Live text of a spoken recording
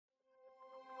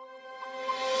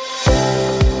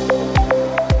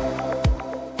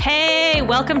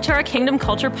Welcome to our Kingdom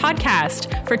Culture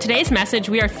podcast. For today's message,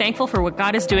 we are thankful for what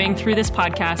God is doing through this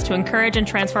podcast to encourage and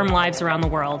transform lives around the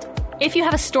world. If you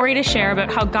have a story to share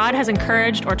about how God has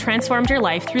encouraged or transformed your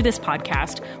life through this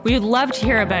podcast, we would love to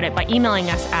hear about it by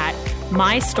emailing us at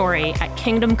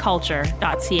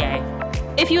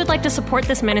mystory@kingdomculture.ca. If you would like to support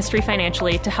this ministry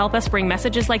financially to help us bring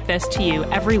messages like this to you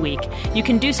every week, you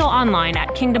can do so online at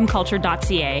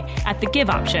kingdomculture.ca at the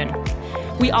Give option.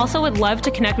 We also would love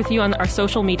to connect with you on our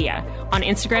social media, on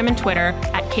Instagram and Twitter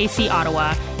at KC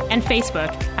Ottawa, and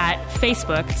Facebook at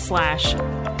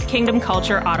Facebook/Kingdom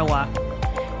Culture Ottawa.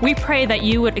 We pray that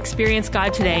you would experience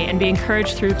God today and be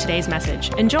encouraged through today's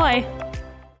message. Enjoy!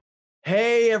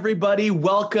 Hey, everybody.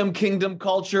 Welcome, Kingdom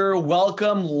Culture.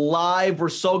 Welcome live. We're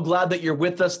so glad that you're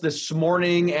with us this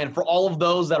morning. And for all of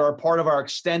those that are part of our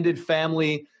extended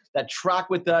family that track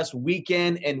with us week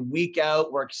in and week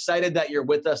out, we're excited that you're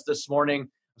with us this morning.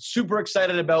 Super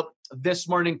excited about this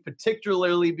morning,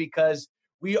 particularly because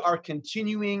we are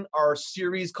continuing our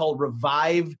series called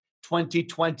Revive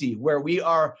 2020, where we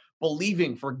are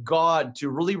believing for God to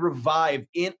really revive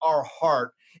in our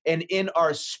heart and in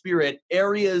our spirit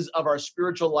areas of our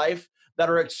spiritual life that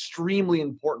are extremely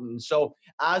important. So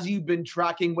as you've been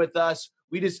tracking with us,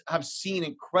 we just have seen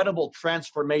incredible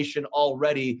transformation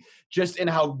already just in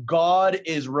how God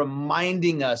is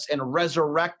reminding us and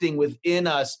resurrecting within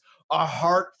us a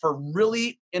heart for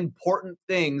really important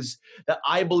things that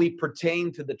I believe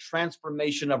pertain to the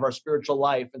transformation of our spiritual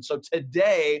life. And so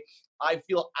today, I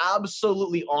feel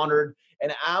absolutely honored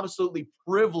and absolutely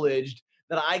privileged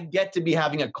that I get to be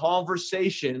having a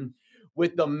conversation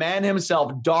with the man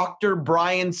himself, Dr.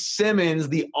 Brian Simmons,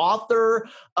 the author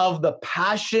of the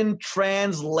Passion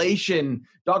Translation.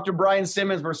 Dr. Brian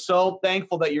Simmons, we're so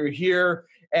thankful that you're here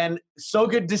and so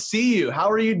good to see you. How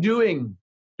are you doing?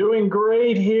 Doing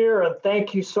great here, and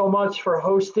thank you so much for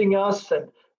hosting us. And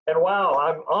wow,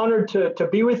 I'm honored to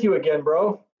be with you again,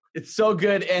 bro. It's so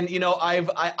good. And, you know,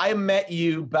 I met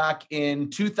you back in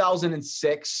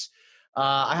 2006.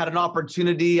 I had an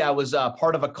opportunity. I was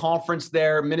part of a conference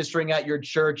there ministering at your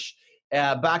church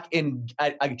back in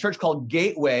a church called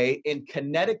Gateway in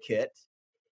Connecticut.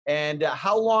 And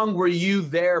how long were you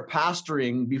there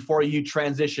pastoring before you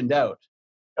transitioned out?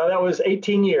 That was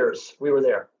 18 years we were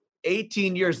there.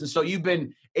 18 years. And so you've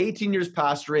been 18 years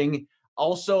pastoring.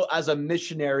 Also, as a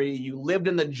missionary, you lived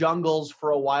in the jungles for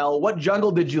a while. What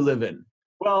jungle did you live in?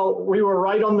 Well, we were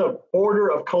right on the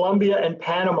border of Colombia and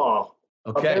Panama.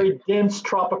 Okay. A very dense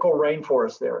tropical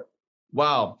rainforest there.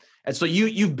 Wow. And so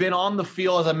you've been on the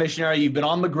field as a missionary. You've been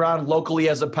on the ground locally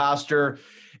as a pastor.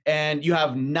 And you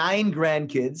have 9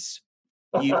 grandkids.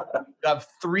 You have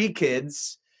 3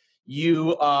 kids.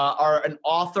 You are an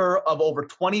author of over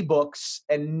 20 books.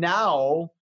 And now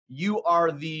you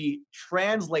are the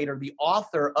translator, the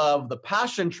author of the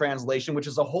Passion Translation, which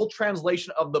is a whole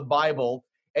translation of the Bible.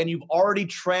 And you've already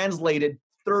translated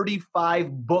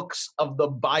 35 books of the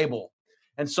Bible.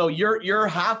 And so you're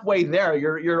halfway there.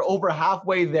 You're over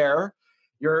halfway there.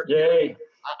 Yay.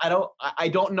 I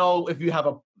don't know if you have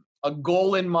a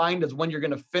goal in mind as when you're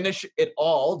going to finish it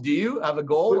all. Do you have a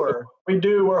goal? Or we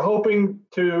do. We're hoping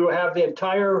to have the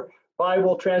entire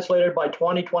Bible translated by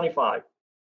 2025.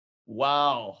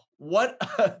 Wow. What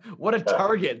a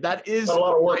target. That is a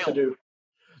lot of work to do.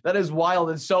 That is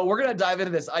wild. And so we're going to dive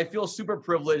into this. I feel super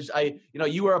privileged.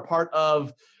 You were a part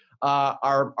of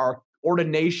our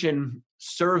ordination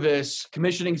service,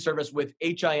 commissioning service with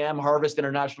HIM, Harvest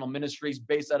International Ministries,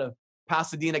 based out of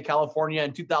Pasadena, California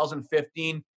in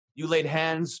 2015. You laid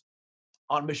hands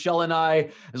on Michelle and I,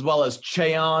 as well as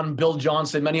Cheon, Bill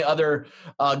Johnson, many other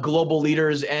global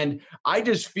leaders. And I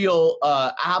just feel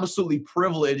absolutely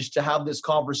privileged to have this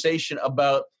conversation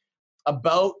about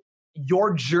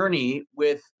your journey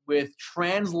with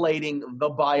translating the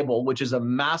Bible, which is a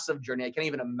massive journey. I can't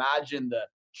even imagine the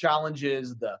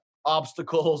challenges, the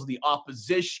obstacles, the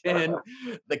opposition,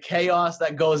 the chaos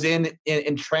that goes in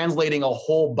translating a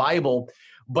whole Bible.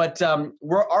 But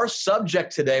our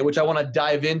subject today, which I want to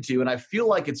dive into, and I feel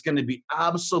like it's going to be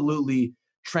absolutely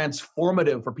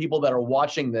transformative for people that are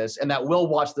watching this and that will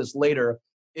watch this later,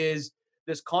 is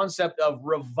this concept of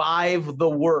revive the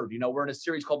word. You know, we're in a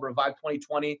series called Revive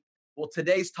 2020. Well,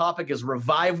 today's topic is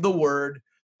revive the word,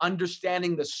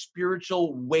 understanding the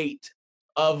spiritual weight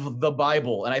of the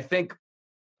Bible. And I think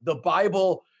the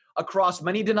Bible across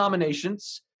many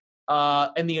denominations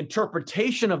and the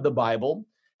interpretation of the Bible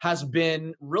has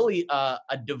been really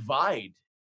a divide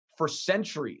for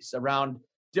centuries around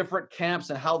different camps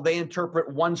and how they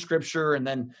interpret one scripture, and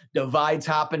then divides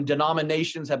happen.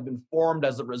 Denominations have been formed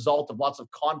as a result of lots of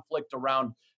conflict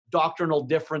around doctrinal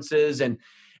differences. And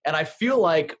And I feel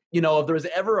like, if there's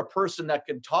ever a person that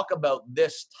could talk about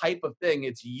this type of thing,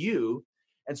 it's you.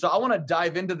 And so I want to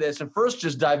dive into this and first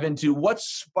just dive into what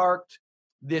sparked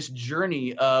this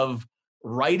journey of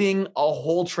writing a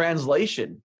whole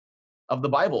translation of the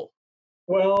Bible.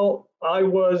 Well, I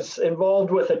was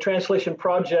involved with a translation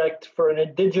project for an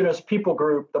indigenous people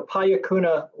group, the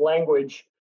Payakuna language.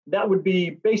 That would be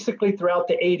basically throughout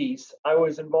the 80s. I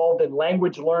was involved in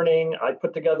language learning. I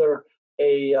put together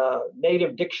a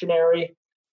native dictionary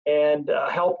and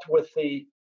helped with the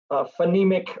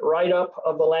phonemic write-up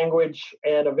of the language.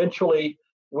 And eventually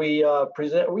we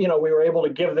we were able to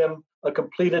give them a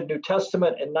completed New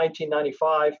Testament in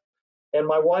 1995. And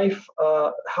my wife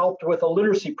helped with a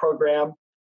literacy program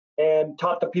and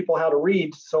taught the people how to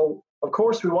read. So, of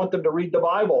course, we want them to read the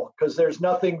Bible because there's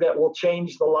nothing that will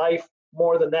change the life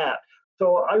more than that.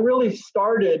 So I really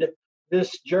started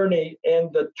this journey in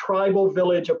the tribal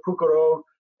village of Pukoro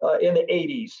in the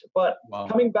 80s. But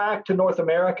Coming back to North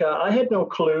America, I had no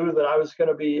clue that I was going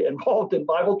to be involved in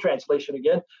Bible translation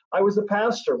again. I was a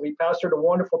pastor. We pastored a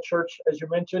wonderful church, as you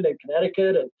mentioned, in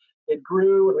Connecticut, and it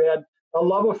grew, and we had a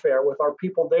love affair with our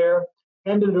people there.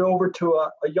 Handed it over to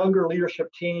a younger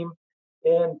leadership team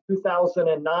in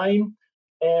 2009.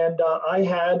 And I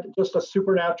had just a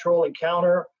supernatural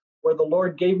encounter where the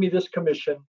Lord gave me this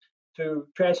commission to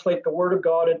translate the Word of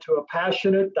God into a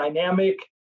passionate, dynamic,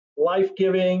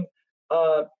 life-giving,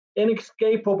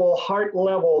 inescapable,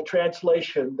 heart-level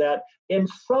translation that in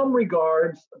some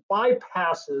regards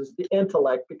bypasses the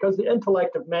intellect, because the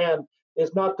intellect of man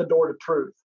is not the door to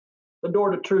truth. The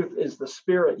door to truth is the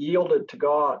spirit yielded to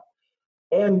God.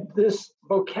 And this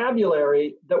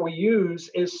vocabulary that we use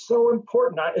is so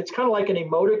important. It's kind of like an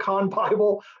emoticon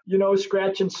Bible,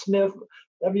 scratch and sniff.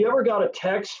 Have you ever got a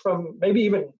text from maybe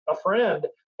even a friend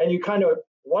and you kind of,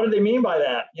 what do they mean by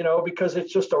that? Because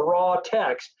it's just a raw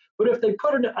text. But if they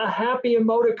put a happy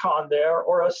emoticon there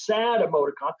or a sad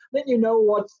emoticon, then you know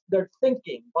what they're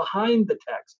thinking behind the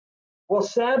text. Well,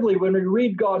 sadly, when we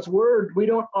read God's word, we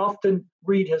don't often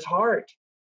read his heart.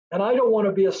 And I don't want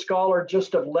to be a scholar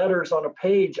just of letters on a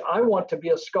page. I want to be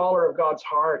a scholar of God's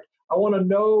heart. I want to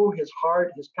know his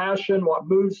heart, his passion, what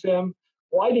moves him.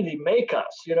 Why did he make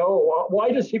us?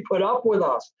 Why does he put up with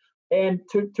us? And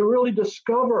to really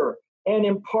discover and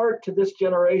impart to this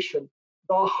generation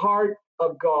the heart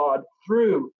of God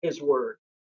through his word.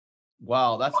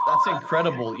 Wow, that's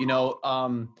incredible.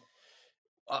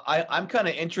 I'm kind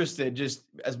of interested, just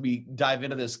as we dive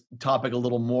into this topic a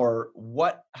little more,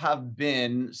 what have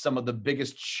been some of the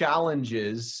biggest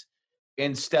challenges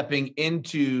in stepping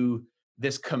into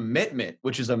this commitment,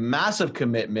 which is a massive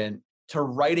commitment to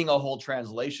writing a whole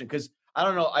translation? Because I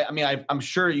don't know, I'm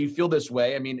sure you feel this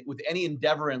way. I mean, with any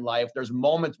endeavor in life, there's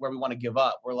moments where we want to give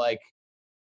up. We're like,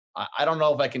 I don't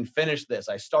know if I can finish this.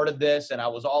 I started this and I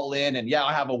was all in, and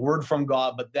I have a word from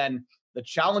God, but then the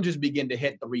challenges begin to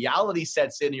hit, the reality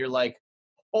sets in, and you're like,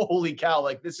 holy cow,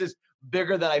 like this is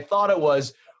bigger than I thought it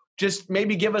was. Just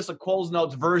maybe give us a Coles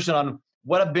Notes version on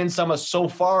what have been some of so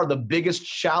far the biggest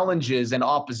challenges and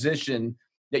opposition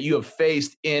that you have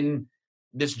faced in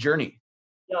this journey.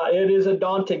 Yeah, it is a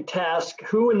daunting task.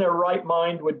 Who in their right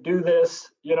mind would do this?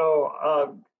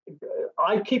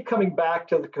 I keep coming back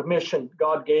to the commission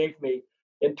God gave me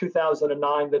in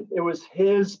 2009, that it was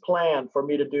his plan for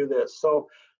me to do this. So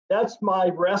that's my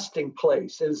resting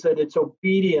place, is that it's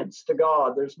obedience to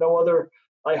God. There's no other,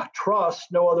 I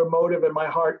trust no other motive in my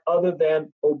heart other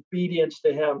than obedience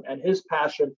to him and his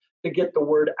passion to get the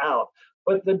word out.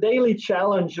 But the daily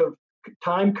challenge of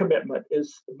time commitment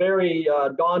is very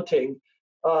daunting.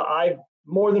 I've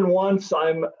more than once,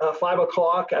 I'm 5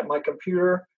 o'clock at my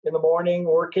computer in the morning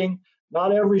working.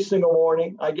 Not every single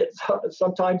morning. I get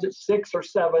sometimes it's 6 or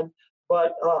 7,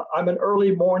 but I'm an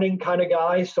early morning kind of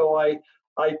guy. So I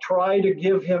try to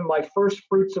give him my first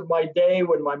fruits of my day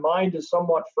when my mind is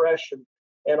somewhat fresh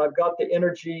and I've got the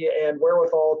energy and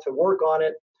wherewithal to work on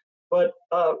it. But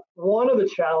one of the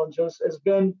challenges has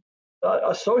been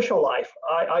a social life.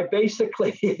 I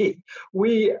basically,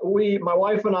 my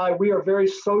wife and I, we are very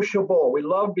sociable. We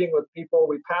love being with people.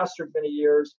 We pastored many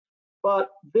years, but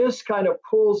this kind of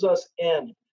pulls us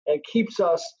in and keeps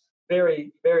us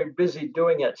very, very busy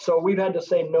doing it. So we've had to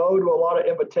say no to a lot of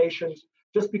invitations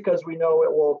just because we know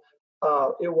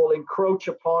it will encroach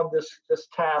upon this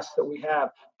task that we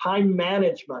have. Time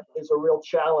management is a real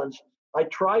challenge. I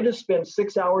try to spend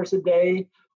 6 hours a day.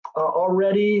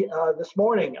 Already this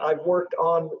morning, I've worked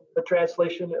on the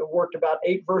translation and worked about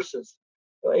 8 verses,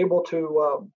 able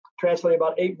to translate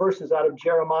about 8 verses out of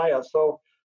Jeremiah. So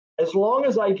as long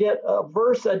as I get a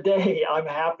verse a day, I'm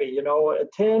happy.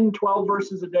 10, 12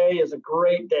 verses a day is a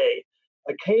great day.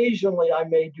 Occasionally, I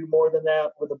may do more than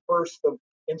that with a burst of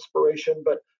inspiration,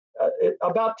 but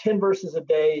about 10 verses a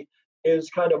day is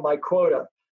kind of my quota.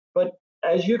 But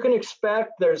as you can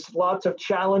expect, there's lots of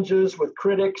challenges with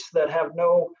critics that have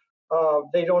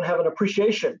they don't have an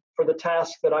appreciation for the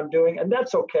task that I'm doing, and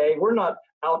that's okay. We're not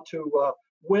out to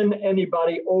win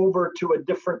anybody over to a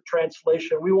different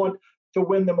translation. We want to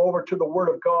win them over to the Word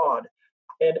of God.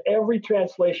 And every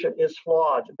translation is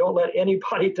flawed. Don't let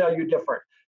anybody tell you different.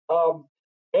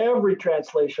 Every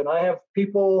translation. I have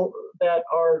people that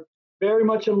are very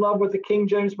much in love with the King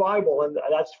James Bible, and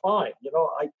that's fine.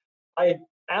 I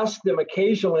ask them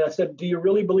occasionally, I said, do you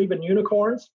really believe in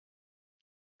unicorns?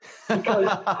 Because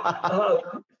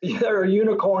there are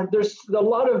unicorns. There's a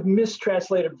lot of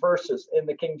mistranslated verses in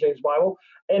the King James Bible.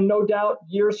 And no doubt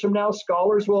years from now,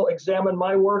 scholars will examine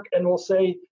my work and will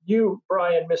say, you,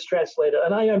 Brian, mistranslated.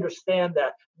 And I understand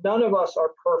that. None of us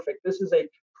are perfect. This is a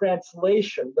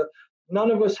translation. None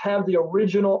of us have the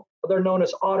original, they're known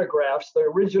as autographs, the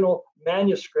original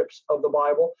manuscripts of the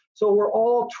Bible. So we're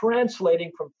all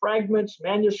translating from fragments,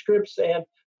 manuscripts, and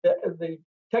the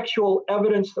textual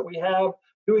evidence that we have,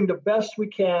 doing the best we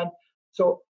can.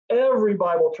 So every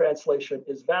Bible translation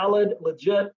is valid,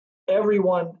 legit.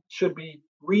 Everyone should be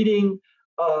reading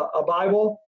a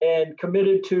Bible and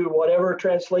committed to whatever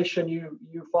translation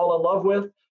you fall in love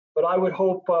with. But I would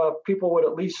hope people would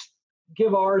at least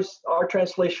give our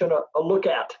translation a look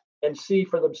at and see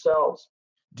for themselves.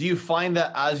 Do you find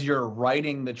that as you're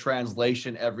writing the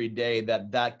translation every day,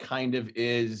 that kind of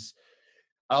is,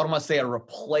 I don't want to say a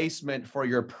replacement for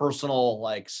your personal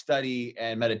study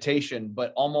and meditation,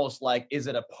 but almost is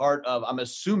it a part of, I'm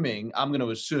going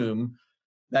to assume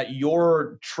that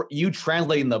you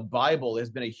translating the Bible has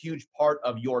been a huge part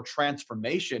of your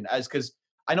transformation, because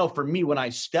I know for me, when I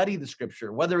study the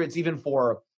scripture, whether it's even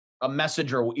for a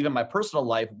message or even my personal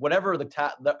life, whatever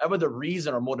the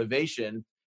reason or motivation,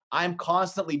 I'm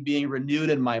constantly being renewed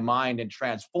in my mind and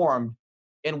transformed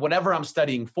in whatever I'm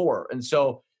studying for. And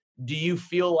so do you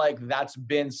feel like that's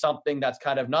been something that's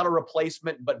kind of not a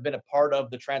replacement, but been a part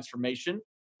of the transformation?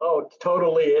 Oh,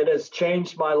 totally. It has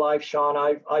changed my life, Sean.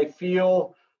 I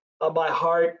feel my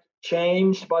heart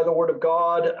changed by the Word of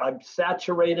God. I'm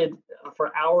saturated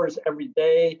for hours every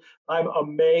day. I'm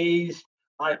amazed.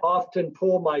 I often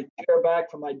pull my chair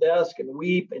back from my desk and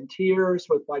weep in tears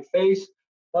with my face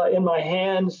in my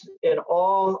hands in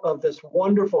awe of this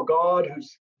wonderful God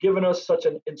who's given us such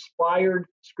an inspired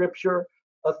scripture,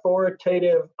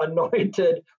 authoritative,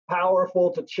 anointed, powerful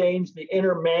to change the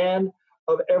inner man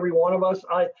of every one of us.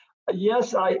 I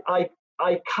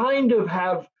kind of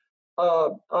have,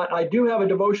 I do have a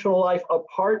devotional life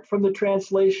apart from the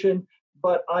translation,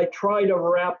 but I try to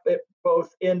wrap it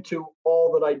both into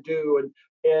all that I do.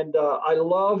 And I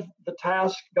love the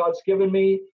task God's given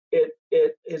me.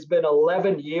 It has been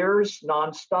 11 years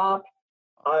nonstop.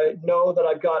 I know that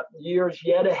I've got years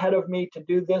yet ahead of me to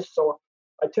do this. So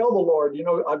I tell the Lord,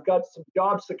 I've got some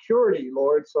job security,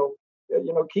 Lord. So,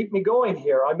 keep me going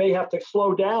here. I may have to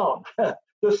slow down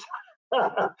just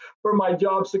for my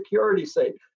job security's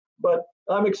sake. But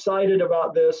I'm excited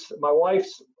about this. My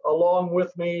wife's along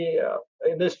with me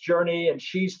in this journey, and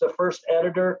she's the first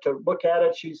editor to look at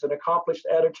it. She's an accomplished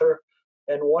editor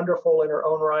and wonderful in her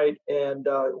own right. And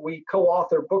we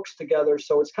co-author books together.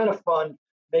 So it's kind of fun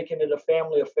making it a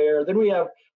family affair. Then we have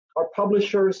our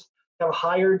publishers have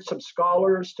hired some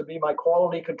scholars to be my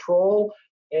quality control.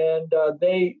 And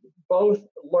they both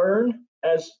learn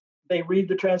as they read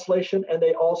the translation, and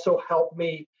they also help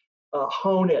me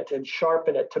hone it and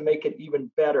sharpen it to make it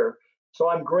even better. So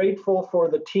I'm grateful for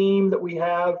the team that we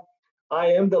have. I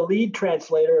am the lead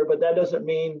translator, but that doesn't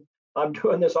mean I'm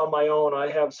doing this on my own. I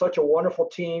have such a wonderful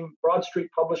team. Broad Street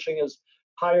Publishing has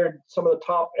hired some of the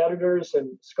top editors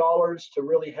and scholars to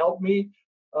really help me.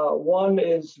 One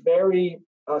is very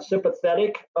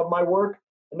sympathetic of my work.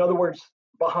 In other words,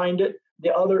 behind it.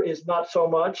 The other is not so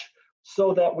much,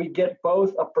 so that we get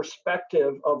both a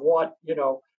perspective of what,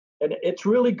 and it's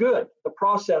really good, the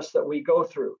process that we go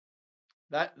through.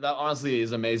 That honestly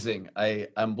is amazing.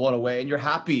 I'm blown away. And you're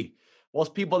happy.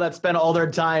 Most people that spend all their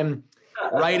time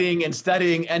writing and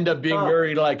studying end up being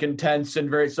very intense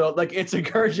and it's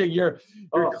encouraging. You're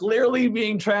clearly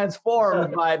being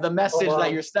transformed by the message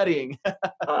that you're studying.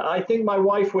 I think my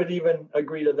wife would even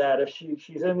agree to that if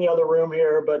she's in the other room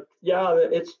here. But yeah,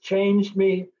 it's changed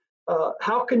me.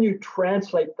 How can you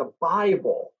translate the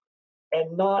Bible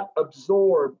and not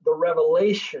absorb the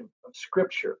revelation of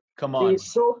Scripture? Come on.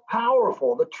 It's so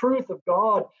powerful. The truth of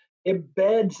God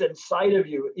embeds inside of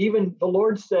you. Even the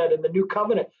Lord said in the New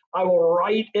Covenant, I will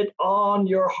write it on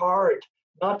your heart,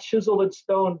 not chiseled in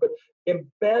stone, but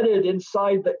embedded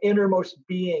inside the innermost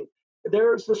being.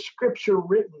 There's the scripture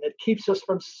written. It keeps us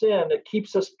from sin. It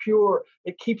keeps us pure.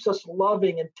 It keeps us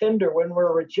loving and tender when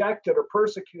we're rejected or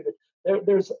persecuted.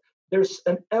 There's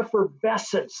an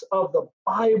effervescence of the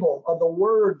Bible, of the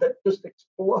word, that just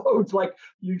explodes like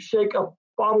you shake a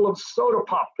bottle of soda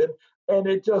pop, and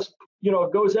it just,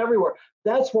 goes everywhere.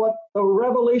 That's what the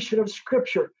revelation of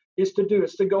scripture is to do.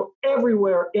 It's to go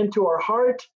everywhere into our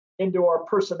heart, into our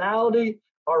personality,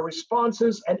 our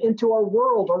responses, and into our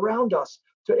world around us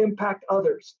to impact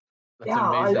others. That's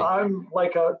amazing. I'm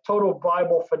like a total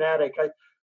Bible fanatic.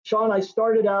 Sean, I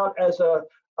started out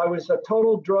I was a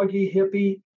total druggie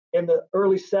hippie in the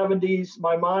early 70s.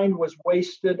 My mind was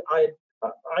wasted. I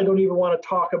don't even want to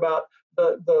talk about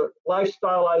the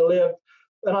lifestyle I lived.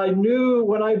 And I knew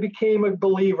when I became a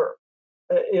believer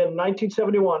in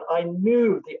 1971, I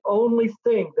knew the only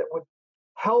thing that would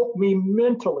help me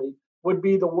mentally would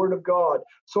be the Word of God.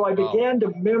 So I began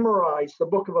to memorize the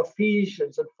book of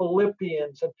Ephesians and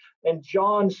Philippians and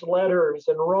John's letters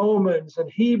and Romans and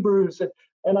Hebrews.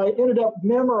 And I ended up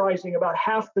memorizing about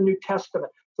half the New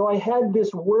Testament. So I had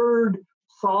this word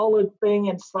solid thing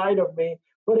inside of me,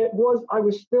 but I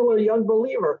was still a young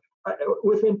believer.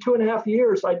 Within 2.5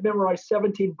 years, I'd memorized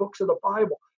 17 books of the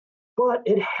Bible, but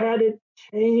it hadn't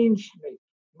changed me.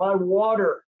 My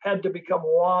water had to become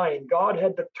wine. God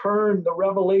had to turn the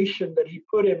revelation that he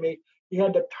put in me, he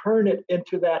had to turn it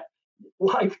into that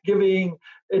life-giving,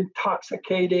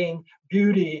 intoxicating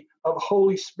beauty of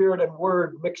Holy Spirit and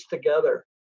Word mixed together.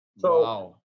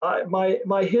 So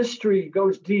my history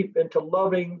goes deep into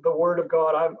loving the Word of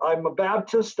God. I'm a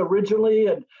Baptist originally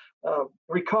and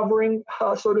recovering,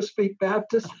 so to speak,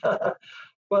 Baptist,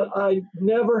 but I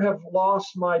never have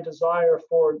lost my desire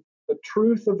for the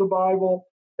truth of the Bible,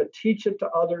 to teach it to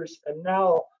others. And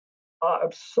now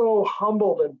I'm so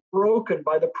humbled and broken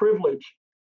by the privilege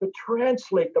to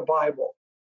translate the Bible,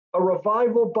 a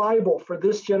revival Bible for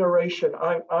this generation.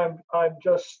 I'm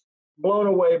just blown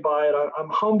away by it. I'm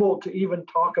humbled to even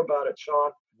talk about it,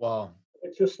 Sean. Wow.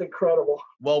 It's just incredible.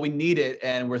 Well, we need it,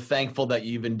 and we're thankful that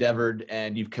you've endeavored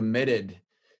and you've committed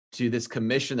to this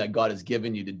commission that God has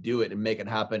given you to do it and make it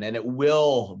happen. And it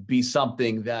will be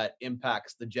something that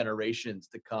impacts the generations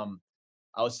to come.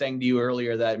 I was saying to you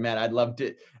earlier that, man, I'd love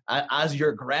to, as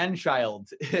your grandchild,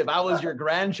 if I was your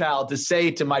grandchild, to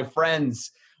say to my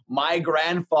friends, my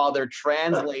grandfather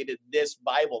translated this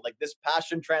Bible, like this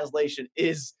Passion Translation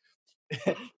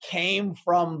came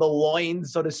from the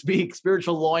loins, so to speak,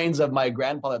 spiritual loins of my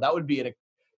grandfather. That would be an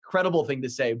incredible thing to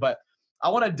say. But I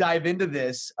want to dive into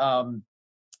this.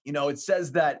 It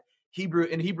says that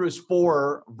in Hebrews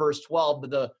 4, verse 12,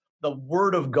 the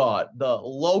word of God, the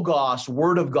Logos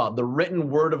word of God, the written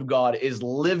word of God is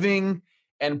living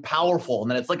and powerful. And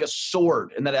that it's like a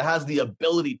sword, and that it has the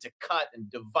ability to cut and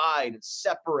divide and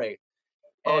separate.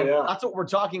 And that's what we're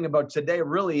talking about today,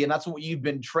 really. And that's what you've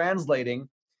been translating.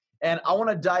 And I want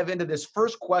to dive into this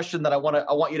first question that I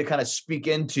want you to kind of speak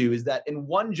into, is that in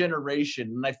one generation,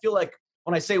 and I feel like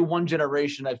when I say one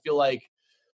generation, I feel like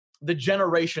the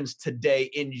generations today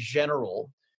in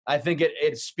general, I think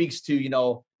it speaks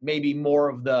to, maybe more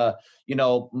of the,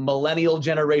 millennial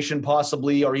generation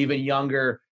possibly, or even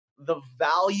younger, the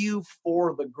value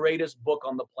for the greatest book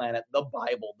on the planet, the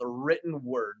Bible, the written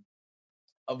word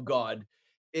of God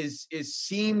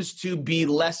seems to be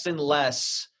less and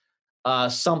less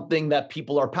something that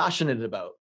people are passionate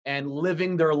about, and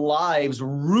living their lives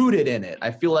rooted in it,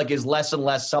 I feel like is less and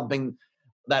less something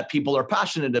that people are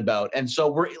passionate about. And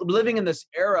so we're living in this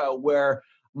era where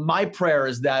my prayer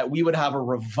is that we would have a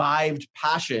revived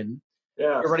passion.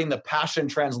 We're writing the Passion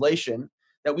Translation,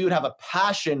 that we would have a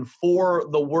passion for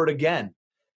the word again.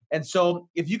 And so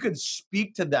if you could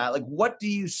speak to that, like, what do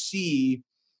you see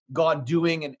God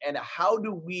doing, and how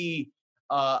do we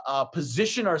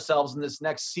position ourselves in this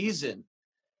next season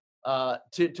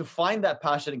to find that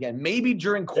passion again? Maybe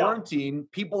during quarantine,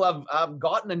 people have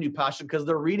gotten a new passion because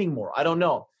they're reading more. I don't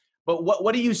know. But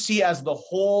what do you see as the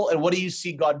whole, and what do you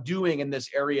see God doing in this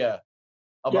area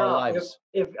of our lives?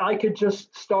 If I could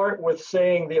just start with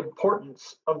saying the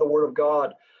importance of the Word of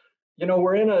God.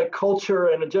 We're in a culture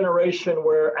and a generation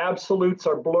where absolutes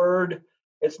are blurred.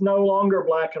 It's no longer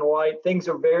black and white. Things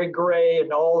are very gray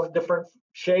and all different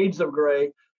shades of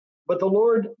gray. But the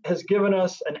Lord has given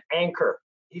us an anchor.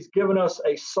 He's given us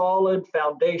a solid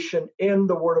foundation in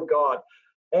the Word of God.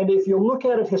 And if you look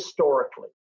at it historically,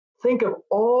 think of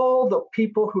all the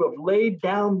people who have laid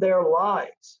down their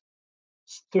lives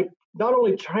to not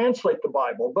only translate the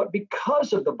Bible, but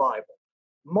because of the Bible.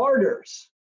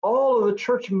 Martyrs, all of the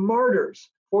church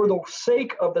martyrs, for the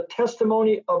sake of the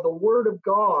testimony of the Word of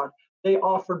God, they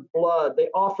offered blood, they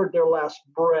offered their last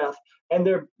breath, and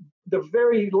the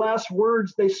very last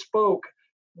words they spoke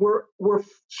were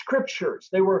scriptures.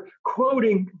 They were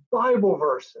quoting Bible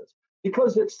verses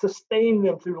because it sustained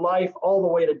them through life all the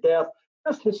way to death.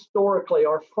 Just historically,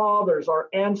 our fathers, our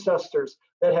ancestors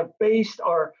that have based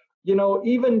our,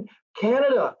 even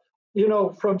Canada,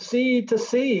 from sea to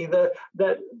sea,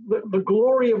 the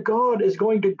glory of God is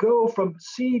going to go from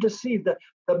sea to sea.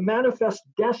 The manifest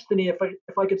destiny,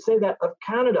 if I could say that, of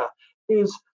Canada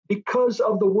is because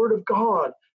of the word of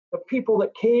God. The people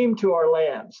that came to our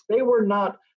lands, they were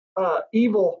not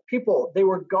evil people. They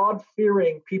were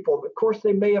God-fearing people. Of course,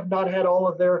 they may have not had all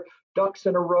of their ducks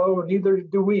in a row, neither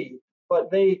do we, but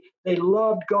they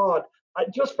loved God.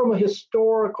 Just from a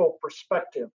historical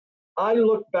perspective, I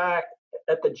look back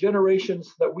at the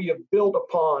generations that we have built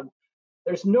upon.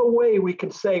 There's no way we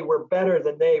can say we're better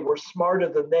than they, we're smarter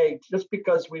than they, just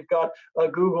because we've got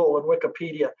Google and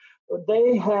Wikipedia.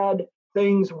 They had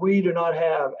things we do not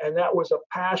have, and that was a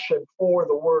passion for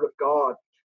the Word of God.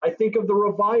 I think of the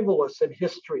revivalists in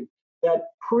history that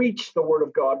preached the Word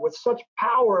of God with such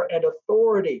power and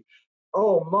authority.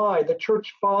 Oh my, the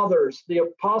church fathers, the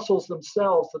apostles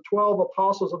themselves, the 12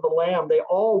 apostles of the Lamb, they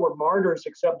all were martyrs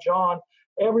except John.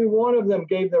 Every one of them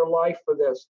gave their life for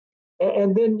this.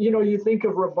 And then, you think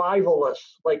of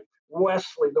revivalists like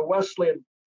Wesley, the Wesleyan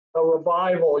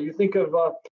revival. You think of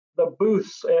the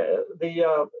Booths,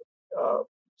 General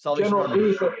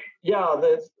Booth,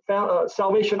 the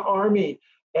Salvation Army,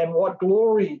 and what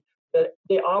glory that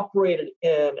they operated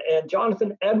in. And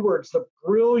Jonathan Edwards, the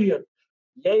brilliant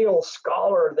Yale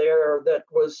scholar there that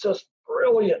was just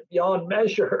brilliant beyond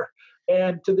measure.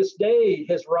 And to this day,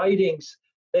 his writings,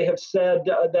 they have said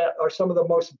that are some of the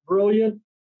most brilliant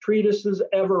treatises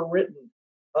ever written.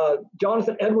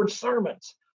 Jonathan Edwards'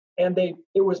 sermons, and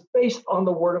it was based on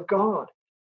the Word of God.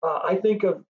 I think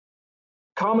of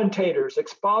commentators,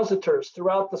 expositors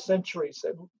throughout the centuries,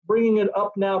 and bringing it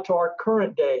up now to our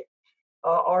current day.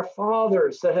 Our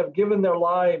fathers that have given their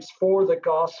lives for the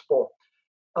gospel.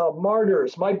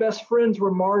 Martyrs. My best friends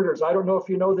were martyrs. I don't know if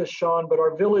you know this, Sean, but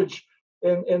our village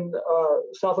in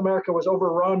South America was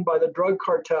overrun by the drug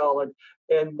cartel,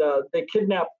 and they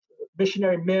kidnapped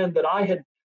missionary men that I had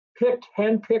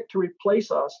handpicked to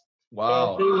replace us.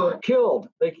 Wow. And they were killed.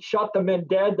 They shot the men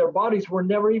dead. Their bodies were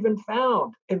never even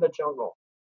found in the jungle.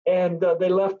 And they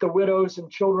left the widows and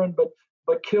children,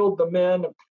 but killed the men.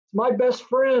 My best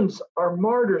friends are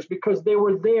martyrs because they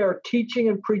were there teaching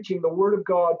and preaching the Word of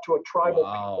God to a tribal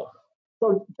people.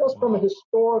 So just from a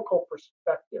historical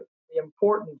perspective, the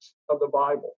importance of the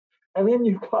Bible. And then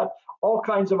you've got all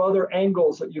kinds of other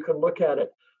angles that you can look at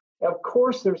it. Of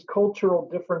course, there's cultural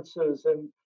differences, and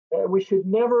we should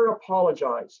never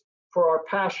apologize for our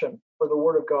passion for the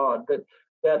Word of God,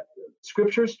 that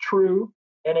Scripture is true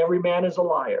and every man is a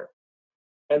liar.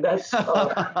 And that's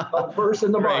a verse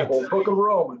in the Bible, Book of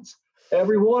Romans.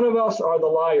 Every one of us are the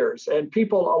liars, and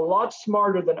people a lot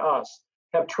smarter than us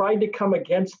have tried to come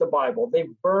against the Bible. They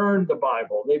burned the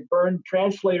Bible. They burned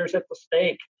translators at the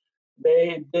stake.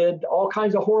 They did all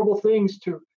kinds of horrible things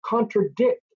to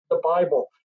contradict the Bible.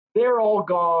 They're all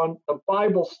gone. The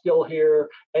Bible's still here,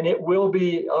 and it will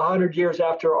be 100 years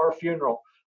after our funeral.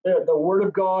 The Word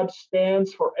of God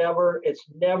stands forever. It's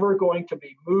never going to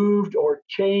be moved or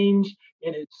changed.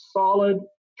 It is solid,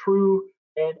 true,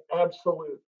 and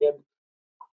absolute.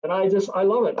 And I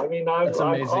love it. I mean, I'm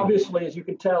obviously, as you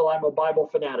can tell, I'm a Bible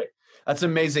fanatic. That's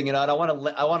amazing. And I want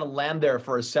to land there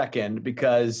for a second,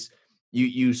 because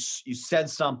you said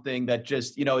something that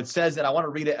just, it says, and I want to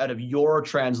read it out of your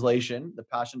translation, the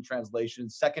Passion Translation,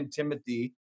 2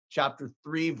 Timothy chapter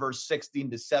 3, verse 16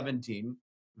 to 17.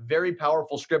 Very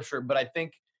powerful scripture, but I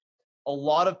think a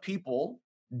lot of people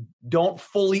don't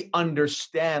fully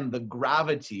understand the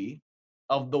gravity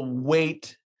of the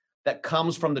weight that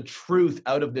comes from the truth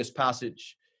out of this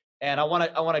passage. And I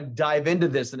want to dive into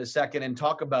this in a second and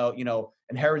talk about,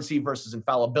 inerrancy versus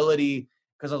infallibility,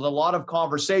 because there's a lot of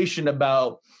conversation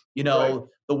about, the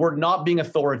Word not being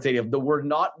authoritative, the Word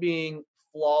not being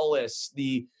flawless,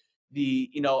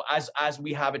 as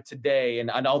we have it today.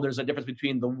 And I know there's a difference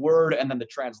between the Word and then the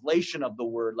translation of the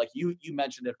Word, like you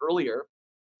mentioned it earlier.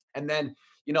 And then,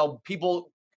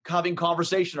 people having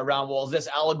conversation around, well, is this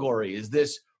allegory? Is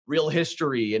this real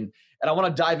history? And I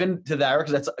want to dive into that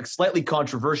because that's slightly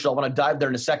controversial. I want to dive there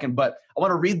in a second, but I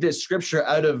want to read this scripture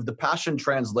out of the Passion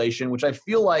Translation, which I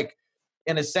feel like,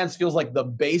 in a sense, feels like the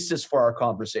basis for our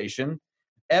conversation.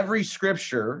 Every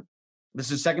scripture,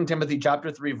 this is 2 Timothy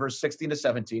chapter 3, verse 16 to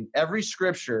 17. Every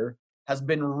scripture has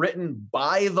been written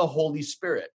by the Holy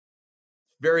Spirit.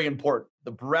 Very important.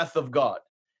 The breath of God.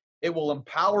 It will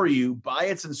empower you by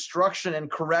its instruction and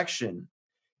correction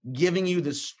giving you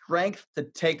the strength to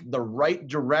take the right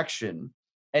direction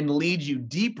and lead you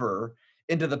deeper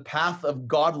into the path of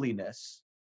godliness,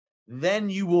 then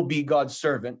you will be God's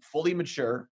servant, fully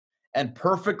mature and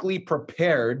perfectly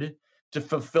prepared to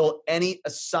fulfill any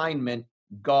assignment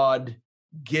God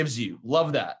gives you.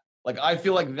 Love that. Like, I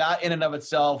feel like that in and of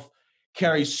itself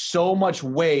carries so much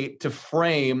weight to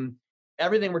frame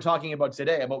everything we're talking about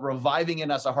today, about reviving in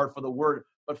us a heart for the word,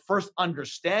 but first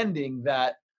understanding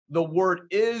that the word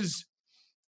is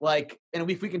like, and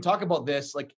if we can talk about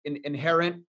this, like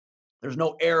inherent, there's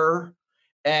no error,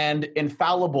 and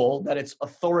infallible, that it's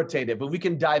authoritative. But we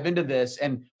can dive into this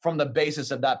and from the basis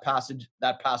of that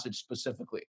passage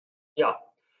specifically. Yeah.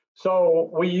 So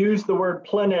we use the word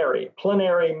plenary.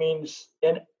 Plenary means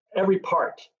in every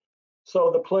part.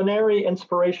 So the plenary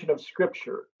inspiration of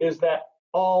Scripture is that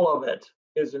all of it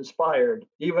is inspired.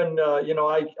 Even,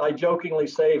 I jokingly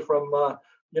say from,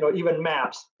 even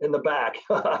maps in the back,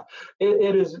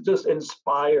 it is just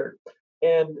inspired.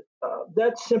 And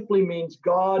that simply means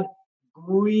God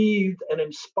breathed and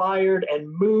inspired and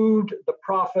moved the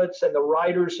prophets and the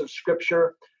writers of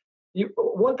Scripture.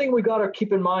 One thing we got to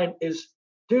keep in mind is,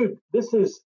 dude, this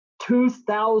is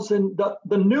 2,000,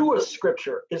 the newest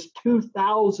Scripture is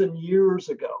 2,000 years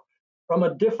ago, from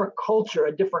a different culture,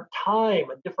 a different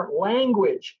time, a different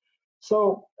language.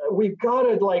 So we've got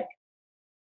to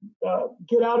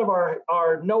get out of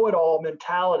our know-it-all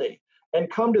mentality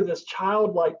and come to this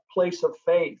childlike place of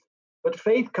faith. But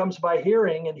faith comes by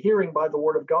hearing, and hearing by the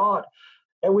word of God.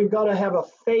 And we've got to have a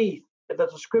faith that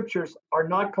the Scriptures are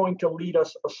not going to lead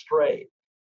us astray.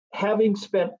 Having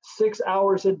spent 6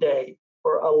 hours a day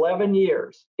for 11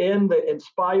 years in the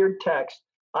inspired text,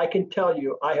 I can tell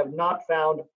you I have not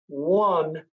found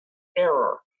one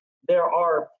error. There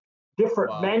are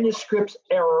different manuscripts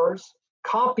errors,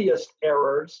 copyist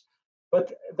errors,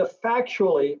 but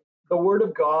factually, the Word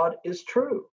of God is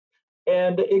true.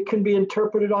 And it can be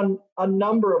interpreted on a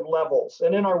number of levels.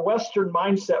 And in our Western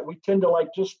mindset, we tend to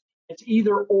it's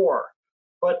either or.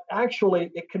 But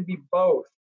actually, it can be both,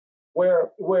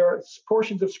 where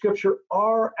portions of Scripture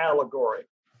are allegory,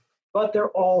 but they're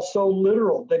also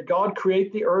literal. Did God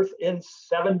create the earth in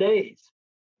 7 days?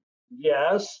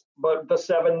 Yes, but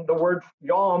the word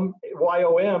yom,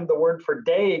 Y-O-M, the word for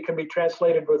day, can be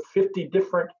translated with 50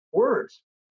 different words.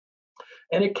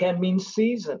 And it can mean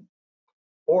season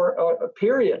or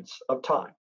periods of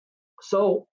time.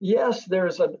 So yes,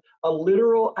 there's a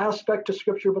literal aspect to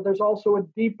Scripture, but there's also a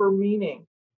deeper meaning.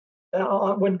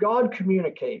 When God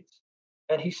communicates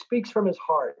and he speaks from his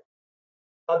heart,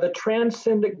 the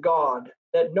transcendent God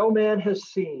that no man has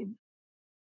seen,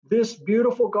 this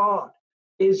beautiful God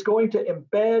is going to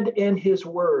embed in his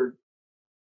word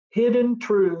hidden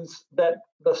truths that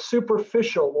the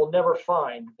superficial will never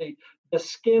find. The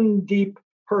skin deep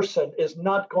person is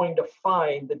not going to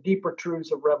find the deeper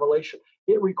truths of revelation.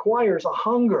 It requires a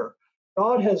hunger.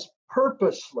 God has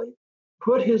purposely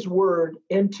put his word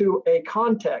into a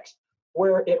context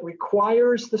where it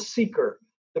requires the seeker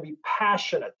to be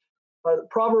passionate.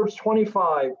 Proverbs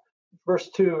 25, verse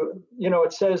 2,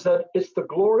 it says that it's the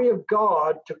glory of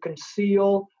God to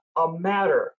conceal a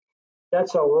matter.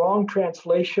 That's a wrong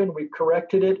translation. We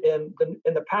corrected it in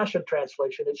the Passion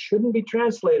Translation. It shouldn't be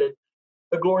translated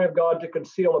the glory of God to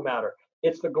conceal a matter.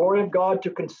 It's the glory of God to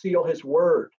conceal his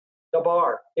word,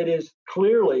 dabar. It is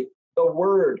clearly the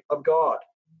word of God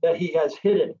that he has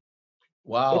hidden.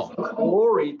 Wow. It's the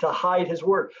glory to hide his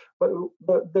word.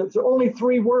 But there's only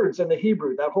 3 words in the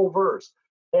Hebrew, that whole verse.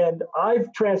 And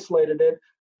I've translated it,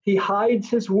 he hides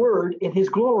his word in his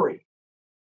glory.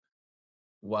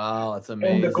 Wow, that's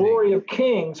amazing. And the glory of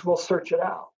kings will search it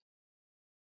out.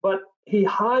 But he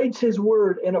hides his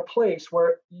word in a place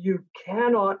where you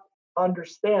cannot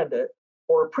understand it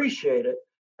or appreciate it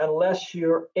unless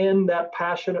you're in that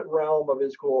passionate realm of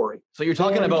his glory. So you're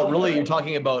talking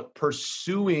about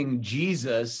pursuing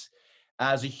Jesus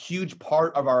as a huge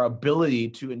part of our ability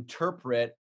to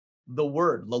interpret the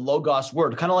word, the Logos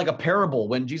word, kind of like a parable.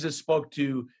 When Jesus spoke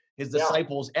to his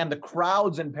disciples and the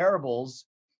crowds in parables,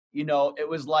 it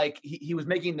was like he was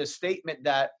making this statement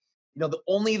that,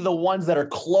 only the ones that are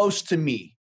close to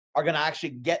me are going to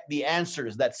actually get the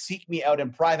answers, that seek me out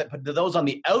in private. But to those on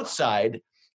the outside,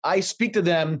 I speak to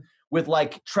them with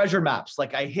like treasure maps.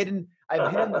 Like I've hidden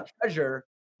the treasure,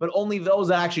 but only those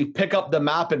that actually pick up the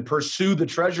map and pursue the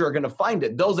treasure are going to find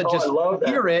it. Those that just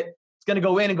hear it, it's going to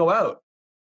go in and go out.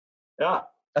 Yeah.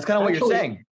 That's kind of what you're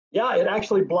saying. Yeah, it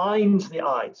actually blinds the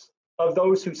eyes of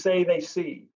those who say they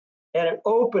see, and it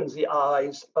opens the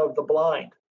eyes of the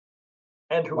blind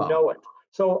and who know it.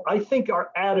 So I think our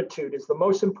attitude is the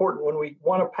most important when we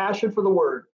want a passion for the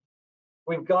word.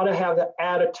 we've got to have the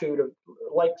attitude of,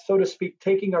 like, so to speak,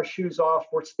 taking our shoes off.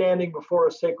 We're standing before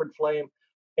a sacred flame,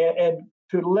 and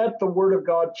to let the Word of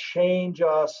God change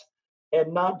us,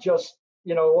 and not just,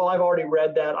 well, I've already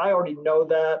read that, I already know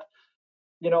that.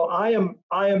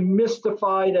 I am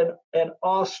mystified and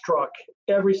awestruck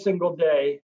every single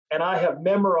day, and I have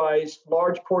memorized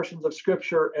large portions of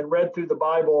Scripture and read through the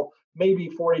Bible maybe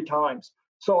 40 times.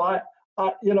 So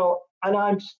and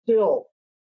I'm still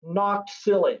knocked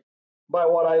silly by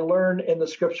what I learn in the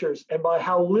Scriptures and by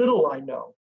how little I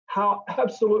know, how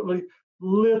absolutely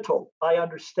little I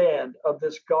understand of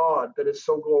this God that is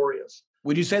so glorious.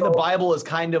 Would you say the Bible is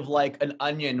kind of like an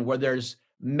onion where there's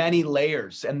many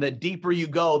layers, and the deeper you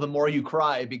go, the more you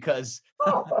cry? Because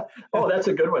oh, that's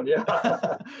a good one. Yeah,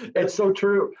 it's so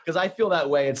true. Because I feel that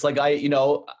way. It's like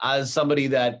as somebody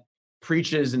that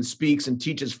preaches and speaks and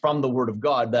teaches from the Word of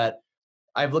God, that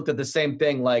I've looked at the same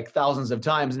thing like thousands of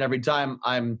times, and every time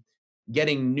I'm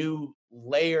getting new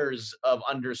layers of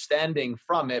understanding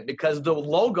from it, because the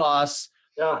Logos,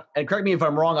 and correct me if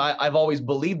I'm wrong, I've always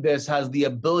believed this, has the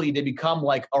ability to become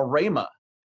like a rhema.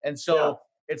 And so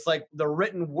it's like the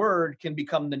written word can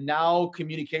become the now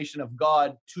communication of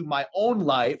God to my own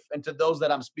life and to those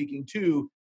that I'm speaking to,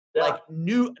 like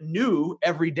new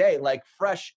every day, like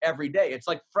fresh every day. It's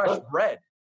like fresh bread.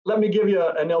 Let me give you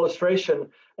an illustration,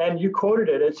 and you quoted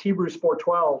it. It's Hebrews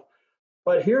 4:12.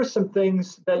 But here's some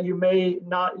things that you may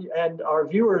not, and our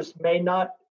viewers may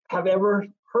not have ever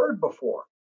heard before.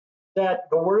 That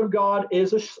the Word of God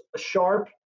is a sharp,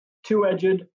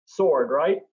 two-edged sword,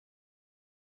 right?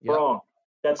 Yep. Wrong.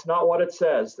 That's not what it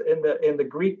says. In the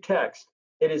Greek text,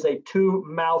 it is a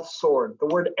two-mouthed sword. The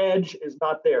word edge is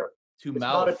not there. It's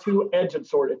not a two-edged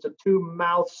sword. It's a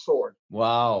two-mouthed sword.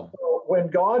 Wow. So when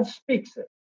God speaks it,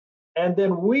 and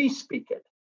then we speak it,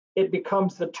 it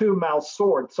becomes the two-mouthed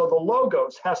sword. So the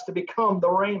Logos has to become the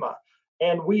Rhema.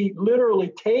 And we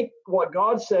literally take what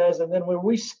God says, and then when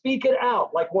we speak it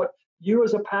out, like what you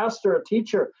as a pastor, a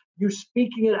teacher, you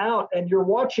speaking it out, and you're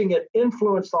watching it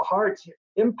influence the hearts,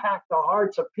 impact the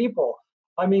hearts of people.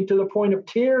 I mean, to the point of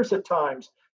tears at times.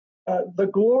 The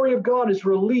glory of God is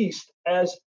released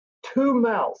as two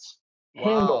mouths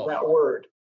handle that word.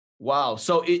 Wow.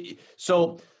 So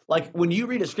like when you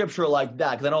read a scripture like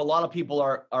that, because I know a lot of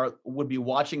people would be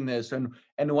watching this and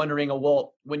wondering,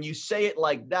 well, when you say it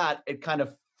like that, it kind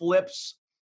of flips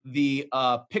the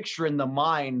picture in the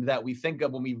mind that we think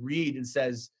of when we read and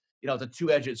says, it's a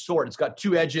two-edged sword. It's got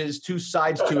two edges, two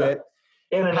sides to it.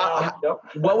 In and out. Yep.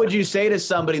 What would you say to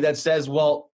somebody that says,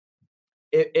 well,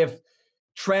 if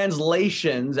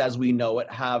translations, as we know it,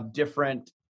 have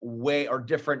different way or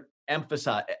different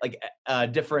emphasis, like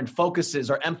different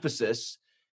focuses or emphasis,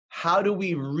 how do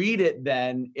we read it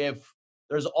then if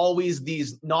there's always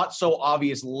these not so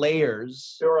obvious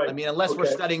layers? Right. I mean, unless we're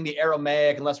studying the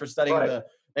Aramaic, unless we're studying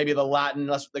maybe the Latin,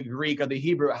 unless the Greek or the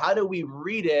Hebrew, how do we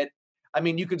read it? I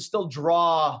mean, you could still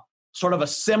draw sort of a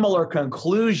similar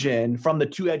conclusion from the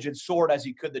two-edged sword as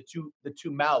you could the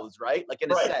two mouths, right? Like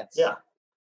in a sense. Yeah.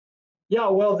 Yeah,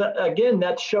 well, again,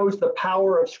 that shows the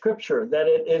power of Scripture, that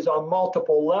it is on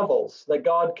multiple levels, that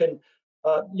God can,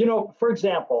 for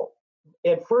example,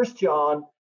 in 1 John,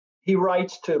 he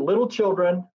writes to little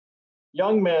children,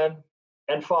 young men,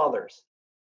 and fathers.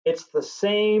 It's the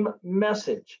same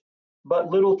message,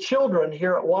 but little children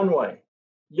hear it one way.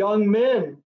 Young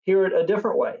men hear it a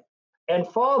different way. And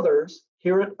fathers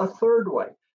hear it a third way.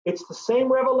 It's the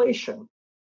same revelation,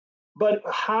 but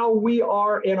how we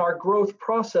are in our growth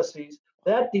processes,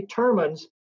 that determines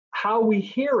how we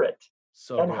hear it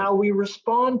how we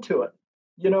respond to it.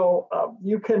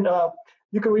 You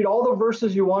can read all the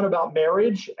verses you want about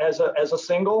marriage as a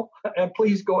single, and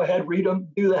please go ahead, read them,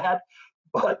 do that.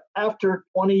 But after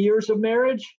 20 years of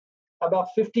marriage, about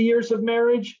 50 years of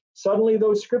marriage, suddenly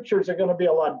those scriptures are going to be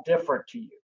a lot different to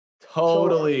you.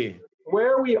 Totally. So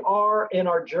where we are in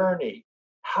our journey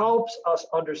helps us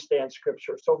understand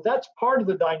Scripture. So that's part of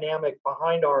the dynamic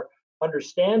behind our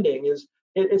understanding. Is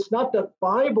it's not that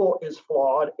Bible is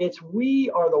flawed, it's we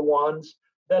are the ones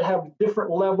that have different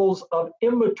levels of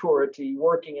immaturity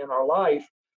working in our life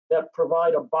that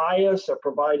provide a bias or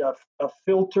provide a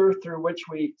filter through which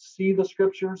we see the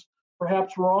Scriptures,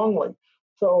 perhaps wrongly.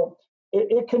 So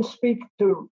it can speak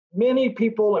to many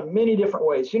people in many different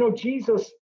ways.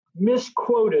 Jesus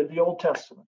misquoted the Old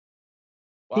Testament.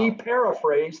 Wow. He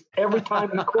paraphrased every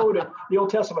time he quoted the Old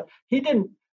Testament. He didn't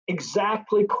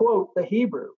exactly quote the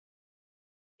Hebrew.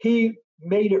 He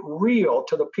made it real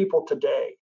to the people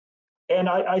today. And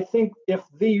I think if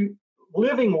the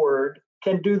living word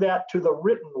can do that to the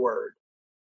written word,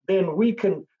 then we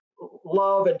can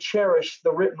love and cherish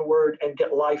the written word and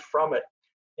get life from it.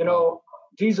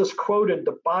 Jesus quoted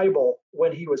the Bible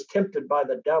when he was tempted by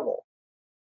the devil.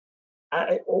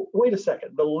 Wait a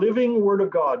second. The living Word of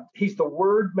God, he's the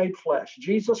Word made flesh,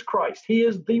 Jesus Christ. He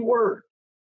is the Word.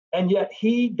 And yet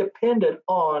he depended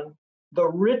on the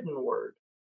written Word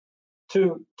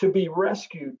to be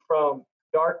rescued from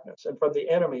darkness and from the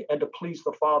enemy and to please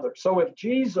the Father. So if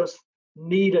Jesus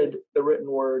needed the written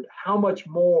Word, how much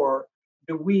more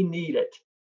do we need it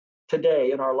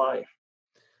today in our life?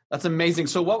 That's amazing.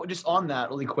 So what, just on that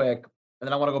really quick, and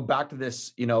then I want to go back to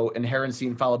this, inherency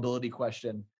and fallibility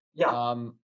question. Yeah.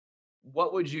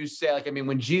 What would you say? Like, I mean,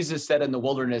 when Jesus said in the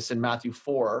wilderness in Matthew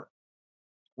 4,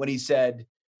 when he said,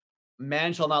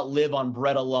 man shall not live on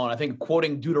bread alone, I think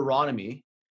quoting Deuteronomy,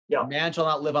 man shall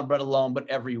not live on bread alone, but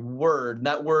every word. And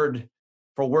that word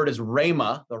for word is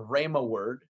rhema, the rhema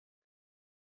word.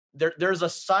 There's a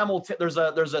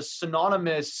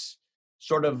synonymous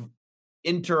sort of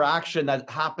interaction that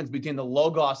happens between the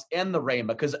logos and the rhema,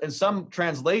 because in some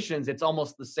translations it's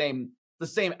almost the same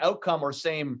outcome or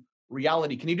same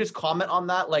reality. Can you just comment on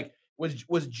that? Like,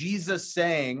 was Jesus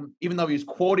saying, even though he was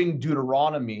quoting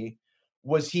Deuteronomy,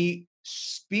 was he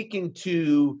speaking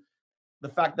to the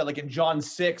fact that, like in John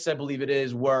 6, I believe it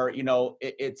is, where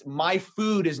it's my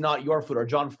food is not your food, or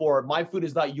John 4, my food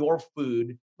is not your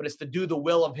food, but it's to do the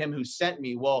will of him who sent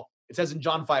me? Well, it says in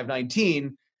John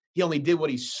 5:19, he only did what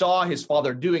he saw his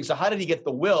Father doing. So how did he get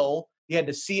the will? He had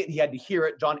to see it. He had to hear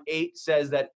it. John 8 says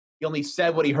that he only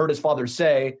said what he heard his Father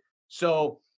say.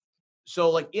 So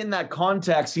like in that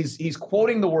context, he's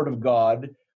quoting the Word of God,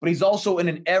 but he's also in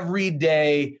an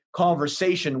everyday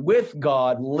conversation with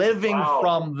God, living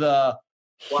from the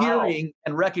hearing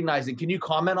and recognizing. Can you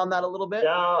comment on that a little bit?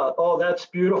 Yeah. Oh, that's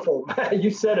beautiful. You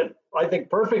said it, I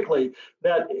think, perfectly,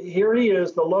 that here he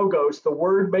is, the Logos, the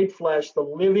Word made flesh, the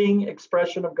living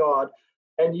expression of God,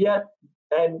 and yet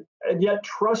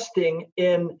trusting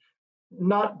in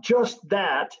not just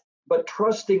that, but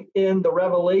trusting in the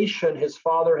revelation his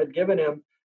Father had given him,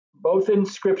 both in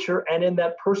Scripture and in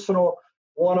that personal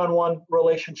one-on-one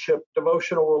relationship,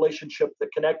 devotional relationship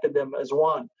that connected them as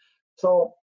one.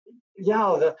 So,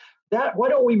 yeah, why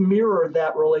don't we mirror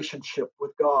that relationship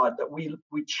with God, that we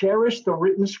cherish the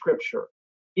written Scripture,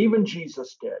 even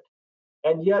Jesus did,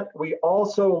 and yet we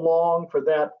also long for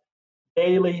that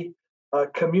daily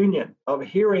communion of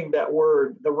hearing that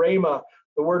word, the rhema.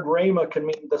 The word rhema can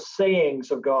mean the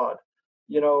sayings of God.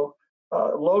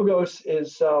 Logos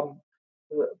is,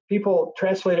 people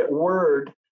translate it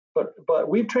word, but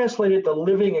we've translated the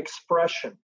living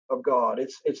expression of God.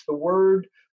 It's the word,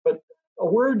 but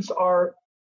words are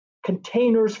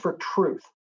containers for truth.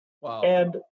 Wow.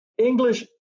 And English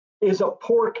is a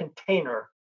poor container.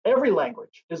 Every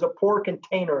language is a poor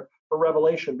container for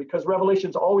revelation, because revelation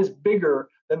is always bigger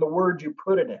than the word you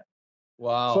put it in.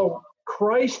 Wow. So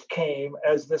Christ came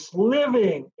as this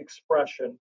living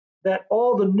expression that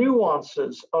all the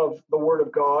nuances of the Word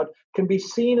of God can be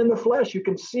seen in the flesh. You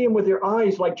can see him with your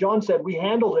eyes. Like John said, we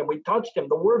handled him, we touched him,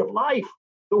 the Word of life,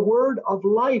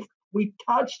 we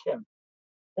touched him.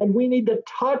 And we need to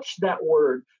touch that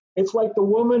word. It's like the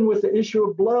woman with the issue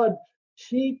of blood.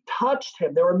 She touched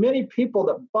him. There were many people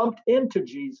that bumped into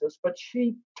Jesus, but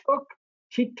she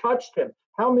touched him.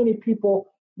 How many people,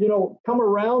 come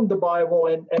around the Bible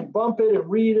and bump it and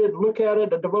read it, look at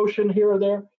it, a devotion here or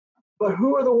there? But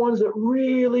who are the ones that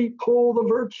really pull the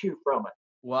virtue from it?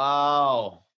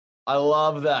 Wow. I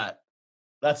love that.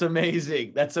 That's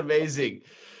amazing.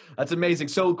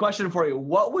 So question for you,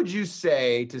 what would you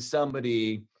say to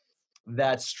somebody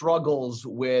that struggles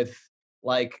with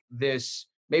like this?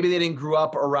 Maybe they didn't grow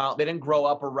up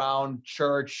around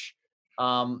church.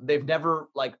 They've never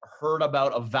like heard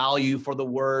about a value for the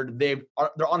word. They're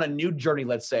on a new journey,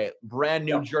 let's say, brand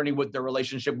new journey with their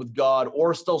relationship with God,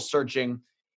 or still searching.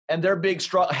 And their big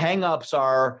hang-ups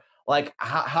are like,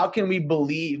 how can we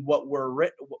believe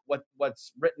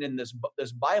what's written in this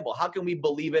Bible? How can we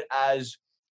believe it as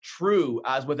true,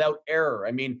 as without error?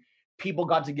 I mean, people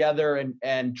got together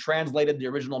and translated the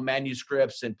original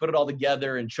manuscripts and put it all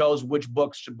together and chose which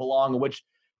books should belong and which.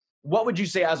 What would you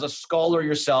say as a scholar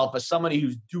yourself, as somebody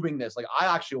who's doing this? Like,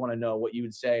 I actually want to know what you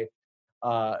would say,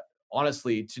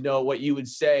 honestly, to know what you would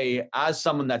say as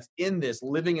someone that's in this,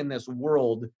 living in this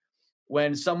world,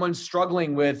 when someone's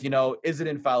struggling with, is it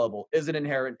infallible? Is it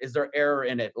inherent? Is there error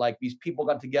in it? Like, these people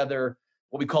got together,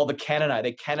 what we call the canonized.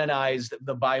 They canonized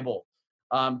the Bible.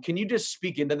 Can you just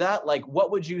speak into that? Like, what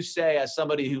would you say as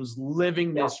somebody who's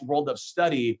living this world of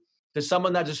study to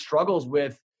someone that just struggles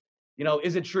with,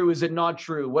 is it true? Is it not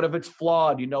true? What if it's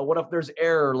flawed? What if there's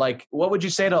error? Like, what would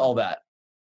you say to all that?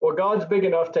 Well, God's big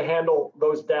enough to handle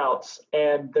those doubts,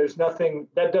 and there's nothing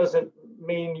that doesn't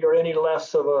mean you're any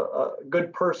less of a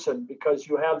good person because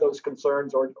you have those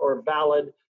concerns or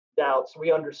valid doubts.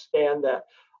 We understand that.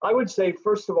 I would say,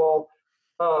 first of all,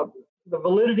 the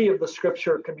validity of the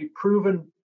scripture can be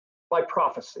proven by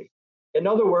prophecy. In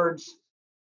other words,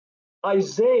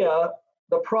 Isaiah,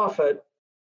 the prophet,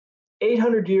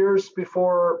 800 years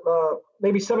before,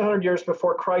 maybe 700 years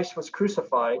before Christ was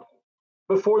crucified,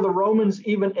 before the Romans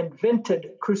even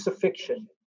invented crucifixion,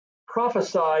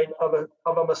 prophesied of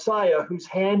a Messiah whose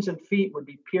hands and feet would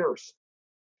be pierced.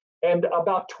 And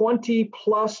about 20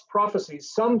 plus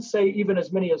prophecies, some say even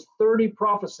as many as 30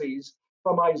 prophecies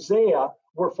from Isaiah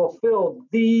were fulfilled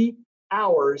the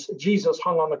hours Jesus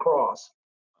hung on the cross.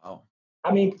 Wow.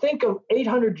 I mean, think of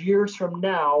 800 years from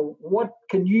now, what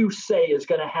can you say is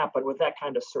going to happen with that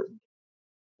kind of certainty?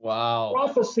 Wow.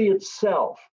 Prophecy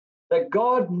itself, that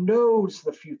God knows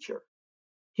the future.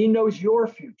 He knows your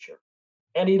future,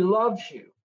 and he loves you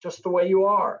just the way you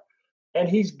are. And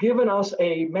he's given us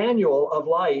a manual of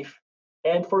life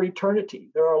and for eternity.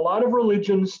 There are a lot of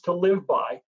religions to live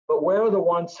by, but where are the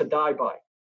ones to die by?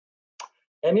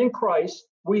 And in Christ,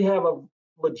 we have a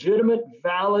legitimate,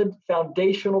 valid,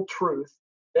 foundational truth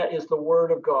that is the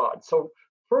Word of God. So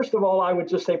first of all, I would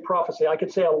just say prophecy. I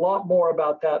could say a lot more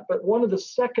about that, but one of the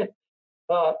second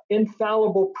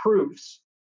infallible proofs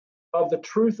of the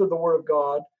truth of the Word of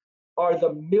God are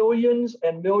the millions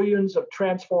and millions of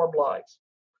transformed lives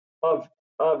of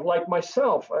like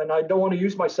myself. And I don't want to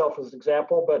use myself as an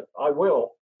example, but I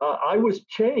will. I was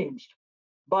changed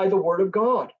by the Word of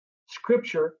God.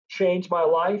 Scripture changed my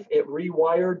life. It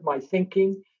rewired my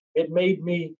thinking. It made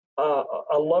me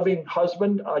a loving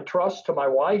husband, I trust, to my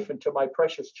wife and to my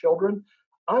precious children.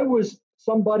 I was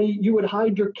somebody you would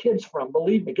hide your kids from.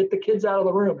 Believe me, get the kids out of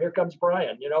the room. Here comes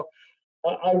Brian. You know,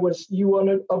 you want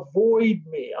to avoid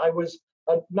me. I was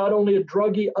not only a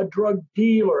druggie, a drug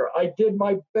dealer. I did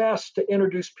my best to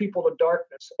introduce people to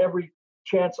darkness every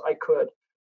chance I could.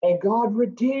 And God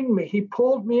redeemed me. He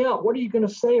pulled me out. What are you going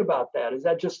to say about that? Is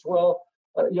that just,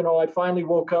 I finally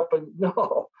woke up and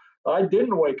no, I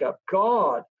didn't wake up.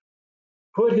 God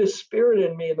put his spirit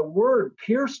in me and the word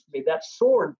pierced me. That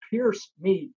sword pierced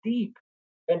me deep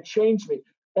and changed me.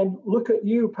 And look at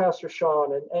you, Pastor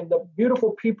Sean, and the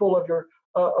beautiful people of your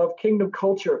of Kingdom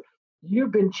Culture.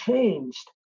 You've been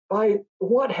changed by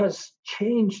what has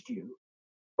changed you.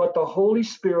 But the Holy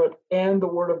Spirit and the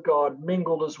Word of God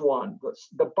mingled as one.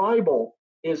 The Bible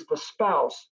is the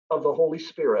spouse of the Holy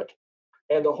Spirit,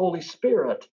 and the Holy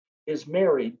Spirit is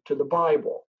married to the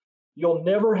Bible. You'll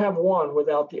never have one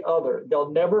without the other. They'll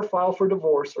never file for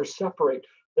divorce or separate.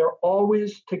 They're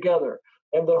always together.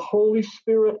 And the Holy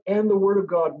Spirit and the Word of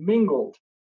God mingled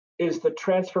is the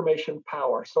transformation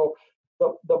power. So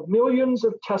the millions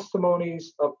of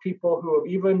testimonies of people who have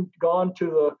even gone to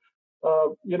the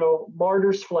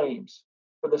martyr's flames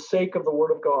for the sake of the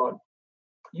Word of God.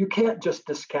 You can't just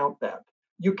discount that.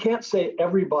 You can't say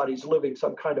everybody's living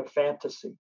some kind of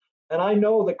fantasy. And I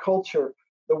know the culture,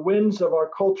 the winds of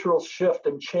our cultural shift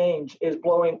and change is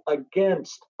blowing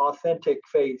against authentic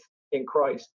faith in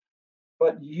Christ.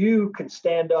 But you can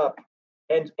stand up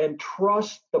and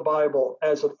trust the Bible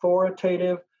as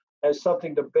authoritative, as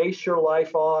something to base your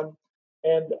life on,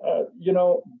 and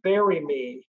bury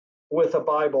me with a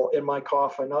Bible in my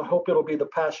coffin. I hope it'll be the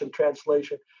Passion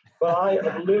Translation. But I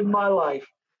have lived my life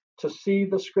to see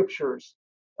the Scriptures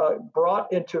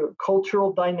brought into a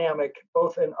cultural dynamic,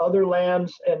 both in other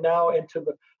lands and now into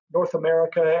the North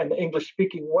America and the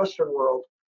English-speaking Western world.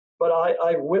 But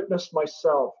I witnessed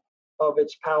myself of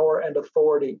its power and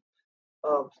authority.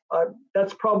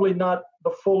 That's probably not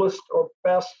the fullest or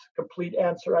best complete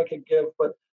answer I could give,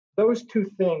 but those two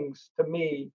things to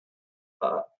me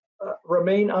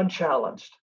remain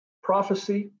unchallenged.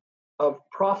 Prophecy of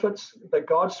prophets that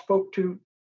God spoke to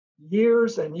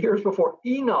years and years before.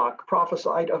 Enoch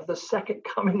prophesied of the second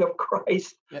coming of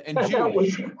Christ. And that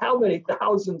was how many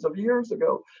thousands of years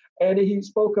ago? And he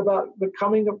spoke about the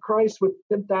coming of Christ with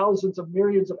thousands of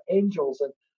myriads of angels.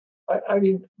 And I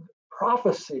mean,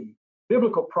 prophecy,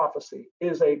 biblical prophecy,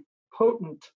 is a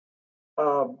potent,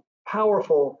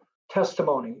 powerful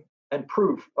testimony and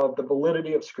proof of the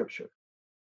validity of Scripture.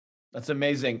 That's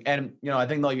amazing. And, I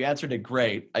think, you answered it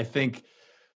great. I think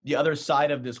the other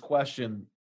side of this question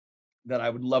that I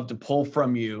would love to pull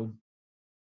from you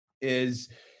is,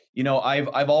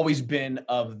 I've always been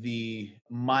of the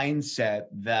mindset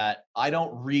that I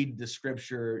don't read the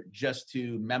Scripture just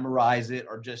to memorize it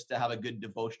or just to have a good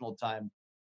devotional time.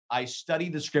 I study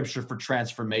the Scripture for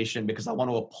transformation because I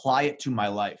want to apply it to my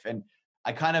life. And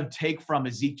I kind of take from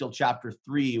Ezekiel chapter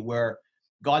 3, where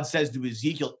God says to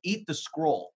Ezekiel, eat the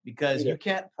scroll, because you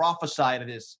can't prophesy to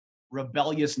this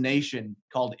rebellious nation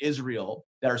called Israel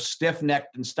that are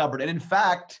stiff-necked and stubborn, and in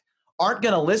fact, aren't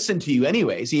going to listen to you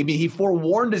anyways. He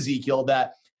forewarned Ezekiel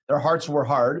that their hearts were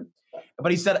hard,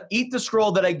 but he said, eat the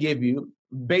scroll that I give you.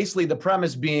 Basically, the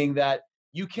premise being that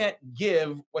you can't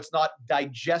give what's not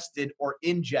digested or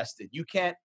ingested. You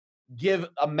can't give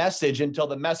a message until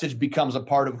the message becomes a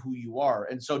part of who you are.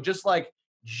 And so just like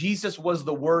Jesus was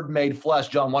the Word made flesh,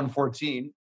 John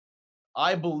 1:14,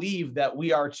 I believe that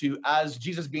we are to, as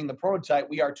Jesus being the prototype,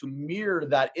 we are to mirror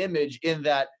that image in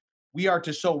that we are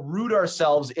to so root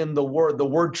ourselves in the Word. The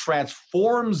Word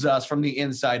transforms us from the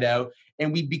inside out,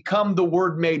 and we become the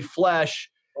Word made flesh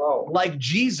like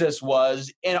Jesus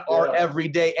was in our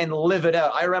everyday and live it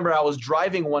out. I remember I was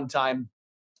driving one time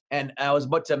and I was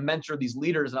about to mentor these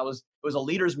leaders, and it was a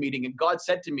leaders meeting, and God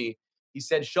said to me, he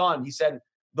said, Sean, he said,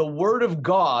 the Word of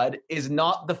God is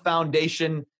not the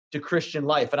foundation to Christian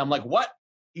life. And I'm like, what?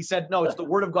 He said, no, it's the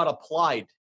Word of God applied.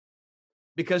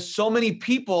 Because so many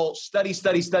people study,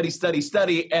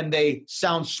 and they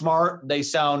sound smart.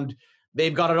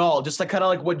 They've got it all. Just like kind of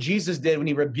like what Jesus did when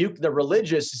he rebuked the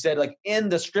religious. He said, like, in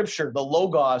the scripture, the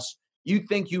Logos, you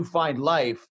think you find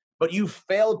life, but you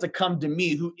failed to come to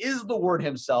me, who is the Word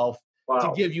himself,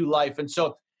 to give you life. And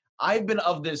so I've been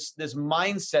of this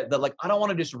mindset that, like, I don't want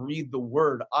to just read the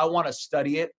Word. I want to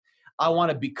study it. I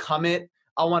want to become it.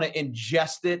 I want to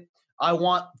ingest it. I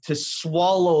want to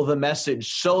swallow the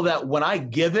message so that when I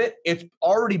give it, it's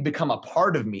already become a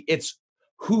part of me. It's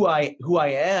who I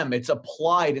am. It's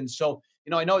applied. And so,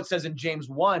 I know it says in James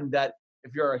 1 that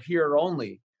if you're a hearer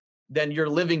only, then you're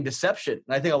living deception.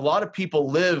 And I think a lot of people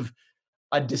live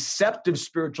a deceptive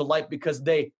spiritual life because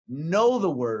they know the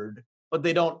Word, but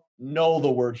they don't know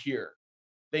the Word here.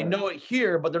 They know it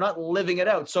here, but they're not living it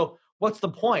out. So what's the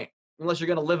point unless you're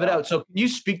going to live it out? So can you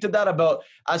speak to that about,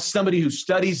 as somebody who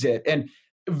studies it, and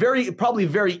probably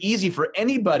very easy for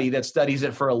anybody that studies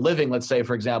it for a living, let's say,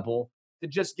 for example, to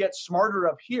just get smarter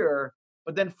up here,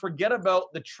 but then forget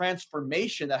about the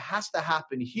transformation that has to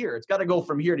happen here. It's got to go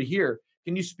from here to here.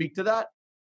 Can you speak to that?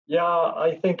 Yeah,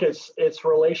 I think it's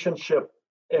relationship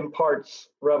imparts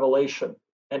revelation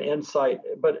and insight.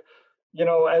 But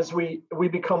as we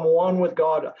become one with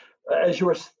God, as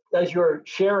you're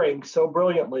sharing so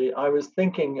brilliantly, I was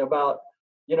thinking about,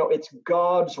 it's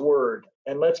God's Word,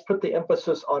 and let's put the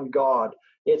emphasis on God.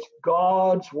 It's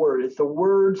God's Word. It's the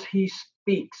words He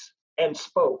speaks and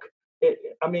spoke.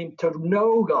 To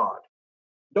know God.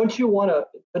 Don't you want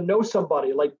to know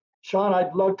somebody like Sean?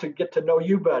 I'd love to get to know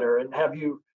you better and have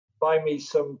you buy me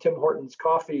some Tim Hortons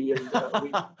coffee, and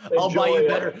I'll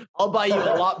buy you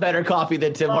a lot better coffee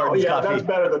than Tim Hortons coffee. That's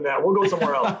better than that. We'll go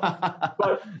somewhere else.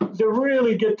 But to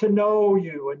really get to know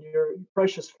you and your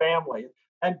precious family,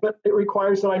 but it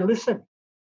requires that I listen,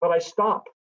 but I stop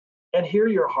and hear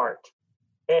your heart,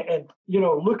 and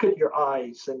look at your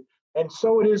eyes, and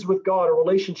so it is with God, a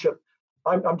relationship.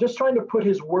 I'm just trying to put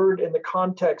His Word in the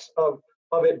context of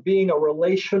it being a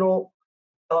relational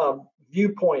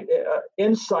viewpoint,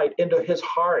 insight into His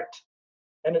heart.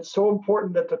 And it's so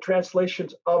important that the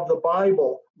translations of the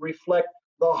Bible reflect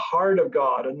the heart of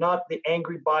God and not the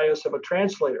angry bias of a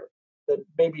translator that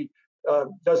maybe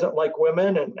doesn't like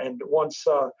women and wants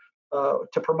to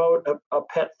promote a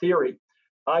pet theory.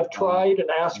 I've tried and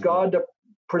asked God to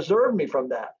preserve me from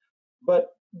that, but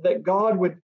that God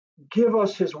would give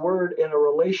us His Word in a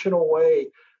relational way.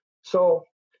 So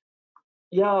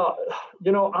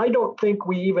I don't think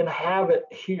we even have it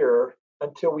here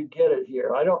until we get it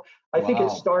here. I think it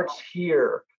starts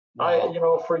here.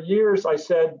 Wow. For years I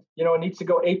said, it needs to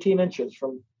go 18 inches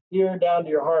from here down to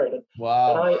your heart. And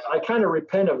I kind of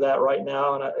repent of that right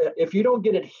now. And if you don't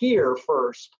get it here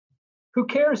first, who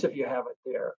cares if you have it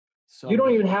there? You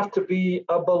don't even have to be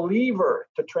a believer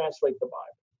to translate the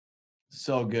Bible.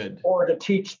 So good. Or to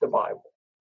teach the Bible.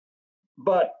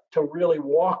 But to really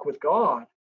walk with God,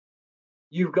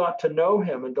 you've got to know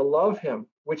Him and to love Him,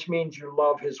 which means you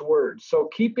love His Word. So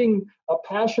keeping a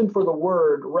passion for the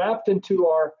Word wrapped into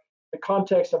the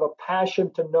context of a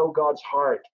passion to know God's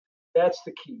heart, that's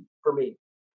the key for me.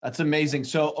 That's amazing.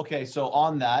 So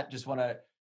on that, just want to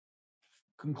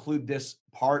conclude this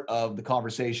part of the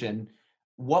conversation.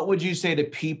 What would you say to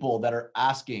people that are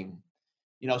asking,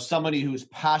 somebody who's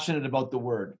passionate about the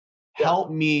Word, help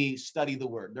me study the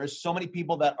Word? There's so many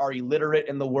people that are illiterate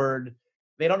in the Word.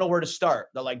 They don't know where to start.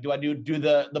 They're like, do I do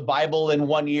the Bible in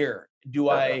 1 year? Do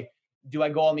I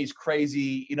go on these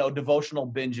crazy, devotional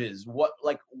binges?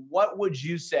 What would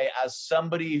you say as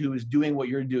somebody who is doing what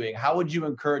you're doing? How would you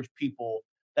encourage people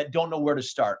that don't know where to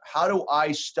start? How do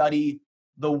I study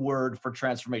the Word for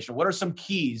transformation? What are some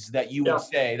keys that you would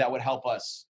say that would help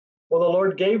us? Well, the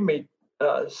Lord gave me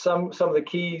some of the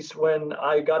keys when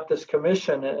I got this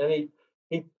commission, and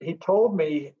he told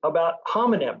me about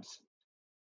homonyms.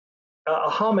 A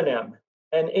homonym.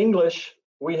 In English,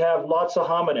 we have lots of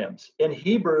homonyms. In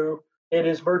Hebrew, it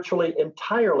is virtually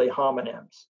entirely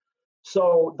homonyms.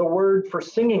 So the word for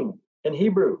singing in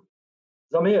Hebrew,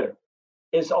 zamir,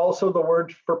 is also the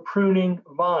word for pruning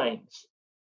vines.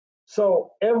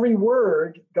 So every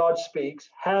word God speaks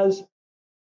has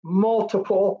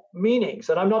multiple meanings.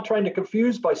 And I'm not trying to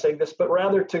confuse by saying this, but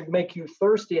rather to make you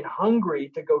thirsty and hungry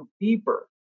to go deeper.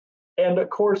 And of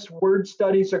course, word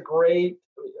studies are great.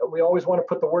 We always want to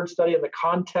put the word study in the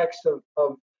context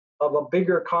of a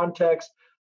bigger context.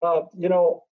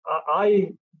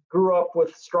 I grew up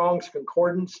with Strong's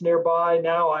Concordance nearby.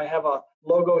 Now I have a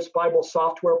Logos Bible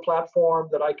software platform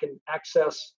that I can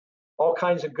access all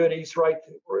kinds of goodies right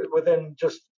within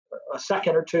just a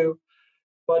second or two.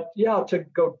 But yeah, to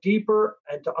go deeper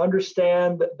and to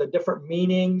understand the different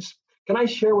meanings. Can I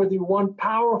share with you one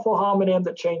powerful homonym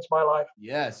that changed my life?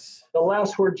 Yes. The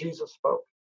last word Jesus spoke,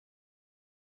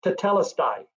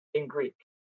 tetelestai in Greek.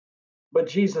 But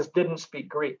Jesus didn't speak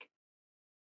Greek.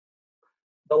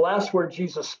 The last word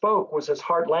Jesus spoke was his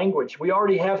heart language. We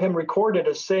already have him recorded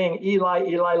as saying, Eli,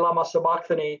 Eli, lama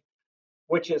sabachthani,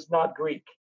 which is not Greek.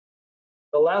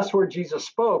 The last word Jesus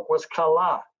spoke was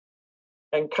kala,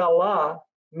 and kala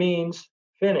means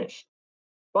finished,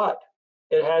 but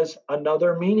it has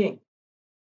another meaning.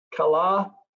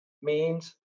 Kala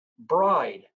means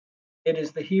bride. It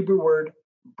is the Hebrew word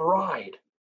bride.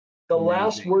 The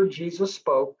last word Jesus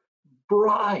spoke,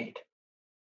 bride.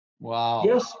 Wow.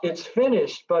 Yes, it's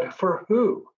finished, but for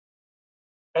who?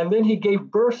 And then he gave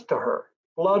birth to her.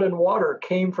 Blood and water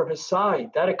came from his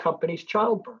side. That accompanies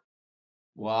childbirth.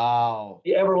 Wow.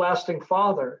 The everlasting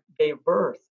Father gave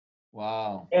birth.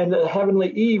 Wow. And the heavenly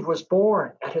Eve was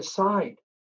born at his side.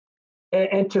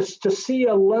 And to see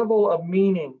a level of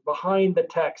meaning behind the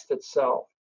text itself,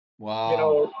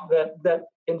 wow, that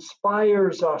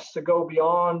inspires us to go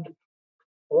beyond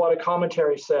what a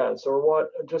commentary says or what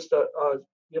just a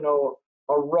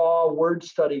raw word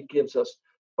study gives us,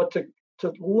 but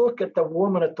to look at the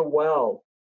woman at the well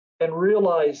and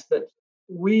realize that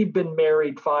we've been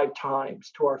married 5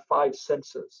 times to our 5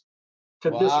 senses, to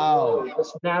this world,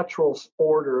 this natural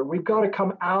order. We've got to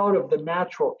come out of the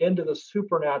natural into the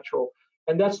supernatural.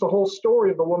 And that's the whole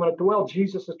story of the woman at the well.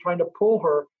 Jesus is trying to pull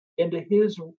her into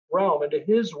his realm, into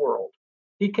his world.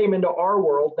 He came into our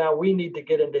world. Now we need to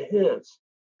get into his.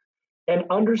 And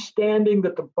understanding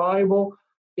that the Bible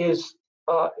is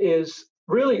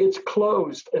really, it's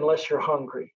closed unless you're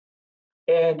hungry.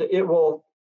 And it will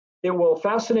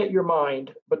fascinate your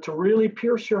mind, but to really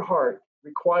pierce your heart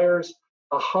requires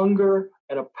a hunger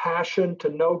and a passion to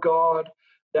know God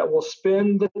that will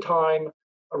spend the time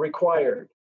required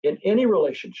in any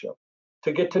relationship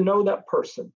to get to know that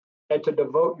person and to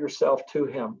devote yourself to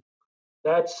him.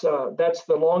 That's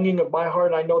the longing of my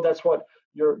heart. I know that's what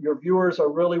your viewers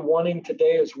are really wanting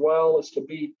today as well, is to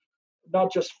be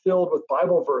not just filled with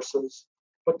Bible verses,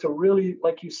 but to really,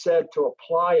 like you said, to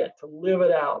apply it, to live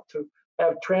it out, to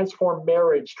have transformed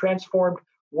marriage, transformed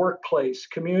workplace,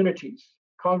 communities,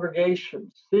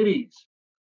 congregations, cities,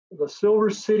 the silver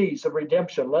cities of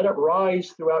redemption. Let it rise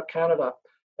throughout Canada,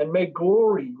 and may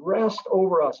glory rest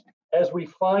over us as we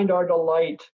find our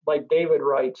delight, like David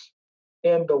writes,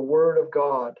 in the Word of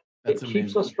God. It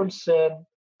keeps us from sin,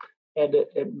 and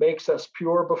it makes us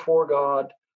pure before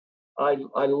God.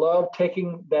 I love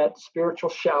taking that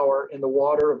spiritual shower in the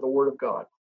water of the Word of God.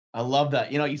 I love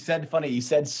that. You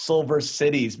said Silver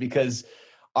Cities, because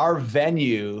our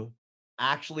venue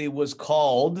actually was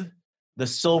called the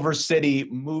Silver City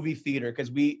Movie Theater,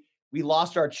 because we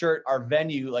lost our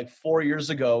venue like 4 years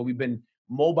ago. We've been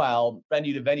mobile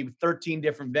venue to venue with 13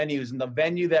 different venues. And the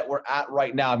venue that we're at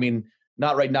right now, I mean,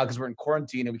 not right now because we're in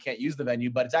quarantine and we can't use the venue,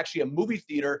 but it's actually a movie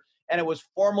theater, and it was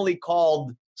formerly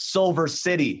called Silver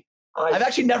City. I've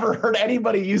actually never heard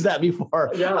anybody use that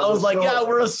before. Yeah, I was like,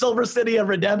 we're a Silver City of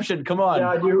redemption. Come on.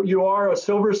 Yeah, you are a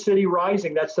Silver City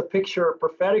rising. That's the picture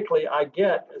prophetically I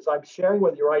get as I'm sharing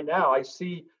with you right now. I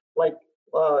see like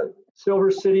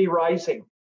Silver City rising.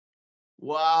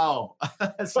 Wow.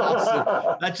 That's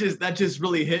awesome. that just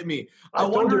really hit me. I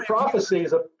wonder, prophecy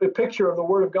is a picture of the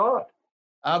Word of God.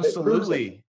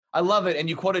 Absolutely. I love it. And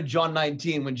you quoted John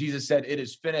 19 when Jesus said, "It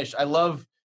is finished." I love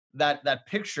that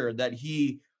picture that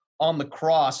he on the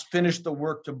cross finished the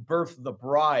work to birth the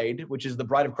bride, which is the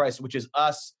bride of Christ, which is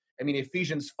us. I mean,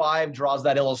 Ephesians 5 draws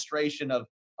that illustration of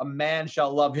a man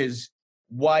shall love his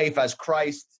wife as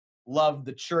Christ loved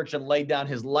the church and laid down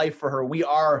his life for her. We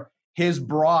are his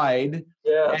bride.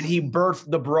 Yes. And he birthed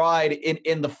the bride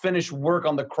in the finished work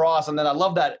on the cross. And then I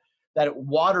love that that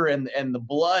water and the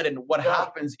blood and what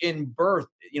happens in birth.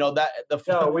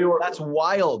 That's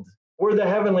wild. We're the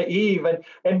heavenly Eve,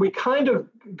 and we kind of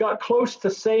got close to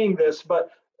saying this,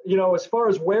 but as far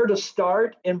as where to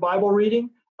start in Bible reading,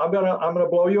 I'm gonna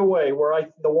blow you away.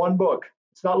 The one book,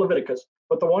 it's not Leviticus,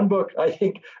 but the one book I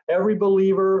think every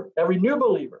new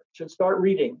believer should start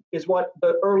reading is what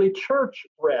the early church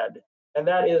read, and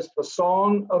that is the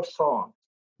Song of Songs.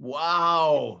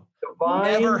 Wow.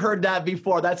 Never heard that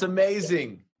before. That's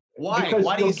amazing. Why? Because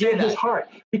Why do you say that? His heart.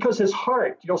 Because his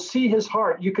heart, you'll see his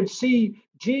heart. You can see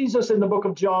Jesus in the book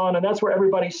of John, and that's where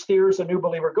everybody steers a new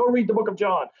believer. Go read the book of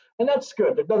John. And that's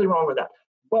good. There's nothing wrong with that.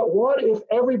 But what if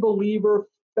every believer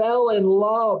fell in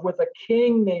love with a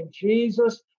king named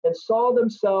Jesus and saw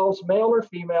themselves, male or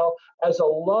female, as a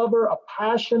lover, a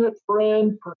passionate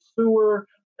friend, pursuer,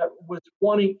 that was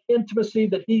wanting intimacy,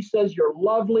 that he says, you're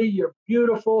lovely, you're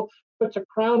beautiful, puts a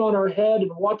crown on our head and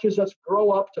watches us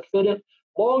grow up to fit it.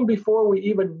 Long before we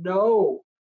even know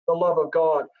the love of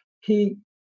God, he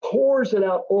pours it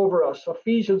out over us.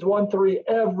 Ephesians 1:3,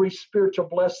 every spiritual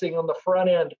blessing on the front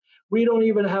end. We don't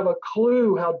even have a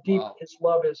clue how deep his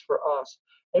love is for us.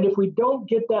 And if we don't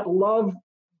get that love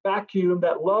vacuum,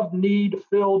 that love need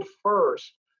filled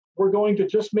first, we're going to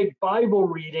just make Bible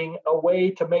reading a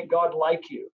way to make God like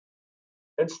you.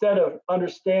 Instead of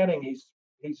understanding he's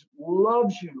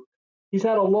loves you. He's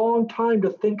had a long time to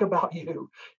think about you.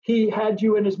 He had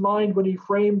you in his mind when he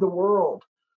framed the world.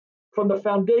 From the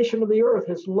foundation of the earth,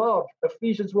 his love,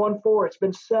 Ephesians 1:4, it's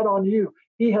been set on you.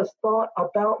 He has thought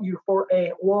about you for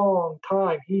a long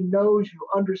time. He knows you,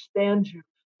 understands you.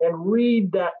 And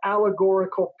read that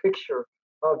allegorical picture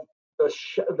of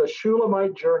the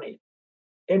Shulamite journey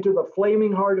into the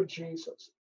flaming heart of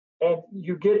Jesus. And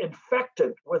you get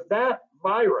infected with that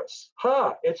virus.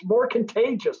 It's more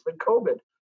contagious than COVID.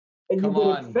 And you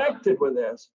get infected with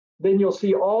this, then you'll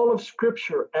see all of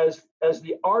Scripture as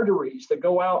the arteries that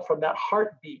go out from that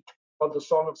heartbeat of the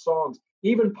Song of Songs.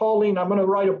 Even Pauline, I'm going to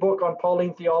write a book on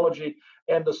Pauline theology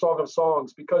and the Song of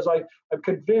Songs, because I'm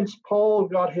convinced Paul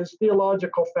got his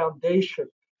theological foundation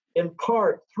in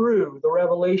part through the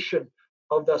revelation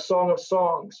of the Song of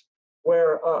Songs,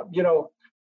 where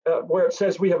it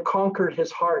says we have conquered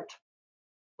his heart.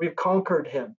 We've conquered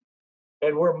him,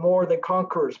 and we're more than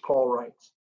conquerors, Paul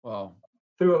writes. Wow.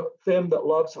 Through him that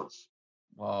loves us.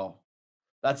 Wow.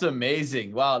 That's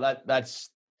amazing. Wow, that's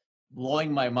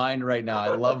blowing my mind right now.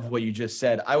 I love what you just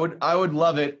said. I would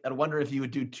love it. I wonder if you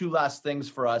would do two last things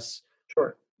for us.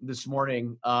 Sure. This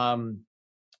morning.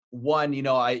 One,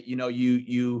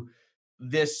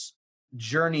 this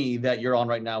journey that you're on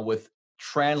right now with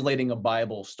translating a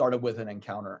Bible started with an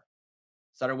encounter.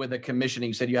 Started with a commissioning.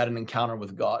 You said you had an encounter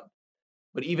with God.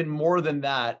 But even more than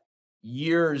that,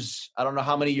 I don't know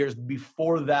how many years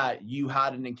before that, you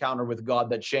had an encounter with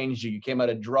God that changed you. You came out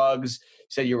of drugs. You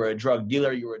said you were a drug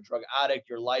dealer. You were a drug addict.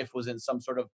 Your life was in some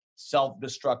sort of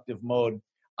self-destructive mode.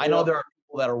 I know there are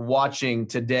people that are watching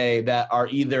today that are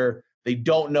either they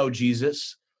don't know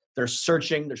Jesus, they're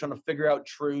searching, they're trying to figure out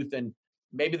truth, and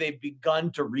maybe they've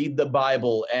begun to read the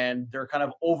Bible and they're kind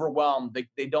of overwhelmed.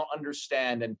 They don't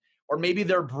understand, or maybe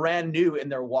they're brand new in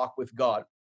their walk with God.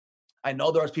 I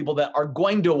know there's people that are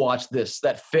going to watch this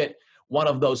that fit one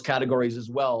of those categories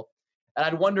as well. And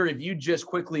I'd wonder if you just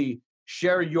quickly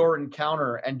share your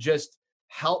encounter and just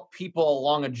help people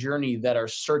along a journey that are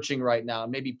searching right now,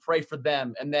 and maybe pray for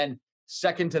them. And then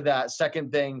second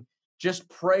thing, just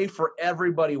pray for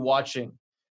everybody watching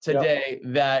today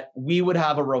that we would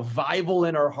have a revival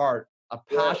in our heart, a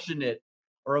passionate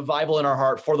revival in our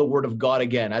heart for the word of God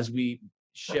again, as we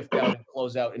shift out and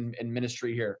close out in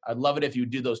ministry here. I'd love it if you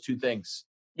do those two things.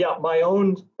 Yeah, my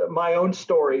own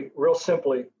story, real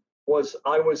simply, was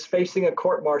I was facing a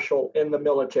court-martial in the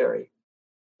military.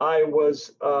 I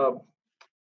was,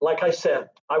 like I said,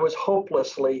 I was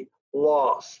hopelessly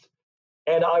lost.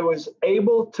 And I was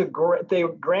able to, they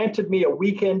granted me a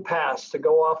weekend pass to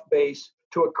go off base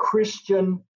to a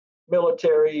Christian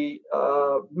military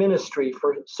ministry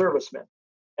for servicemen.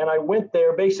 And I went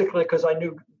there basically because I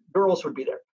knew girls would be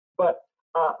there. But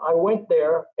I went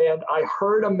there and I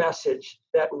heard a message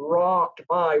that rocked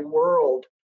my world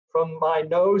from my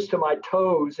nose to my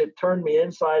toes. It turned me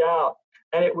inside out.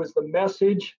 And it was the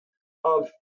message of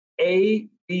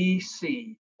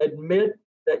ABC. Admit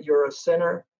that you're a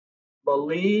sinner.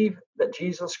 Believe that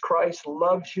Jesus Christ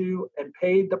loves you and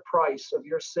paid the price of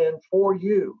your sin for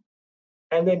you.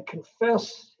 And then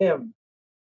confess him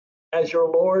as your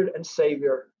Lord and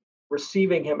Savior,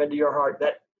 receiving him into your heart.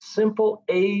 That simple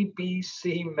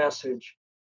ABC message.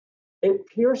 It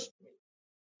pierced me.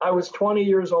 I was 20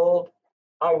 years old.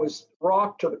 I was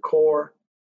rocked to the core.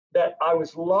 that I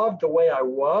was loved the way I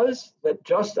was, that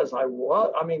just as I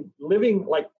was, I mean, living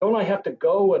like, don't I have to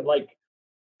go and like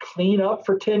clean up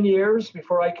for 10 years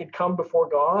before I could come before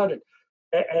God?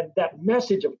 And that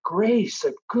message of grace,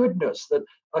 of goodness, that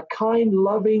a kind,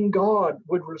 loving God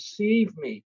would receive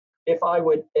me if I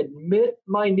would admit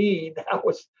my need. That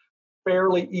was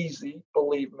fairly easy,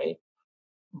 believe me.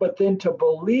 But then to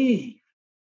believe,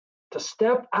 to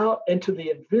step out into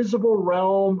the invisible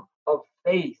realm of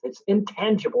faith. It's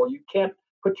intangible. You can't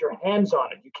put your hands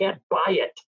on it. You can't buy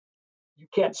it. You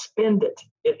can't spend it.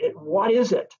 What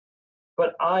is it?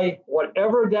 But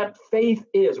whatever that faith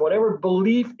is, whatever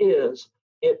belief is,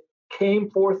 it came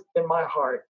forth in my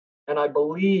heart. And I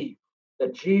believe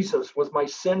that Jesus was my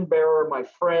sin bearer, my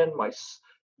friend,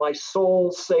 my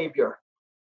soul savior.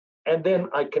 And then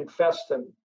I confessed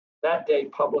him that day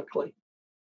publicly.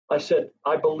 I said,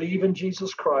 I believe in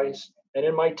Jesus Christ. And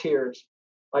in my tears,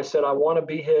 I said, I want to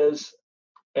be his.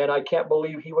 And I can't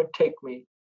believe he would take me.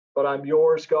 But I'm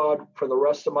yours, God, for the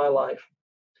rest of my life.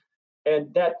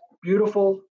 And that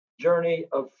beautiful journey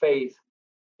of faith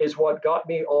is what got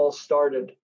me all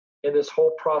started in this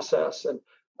whole process. And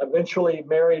eventually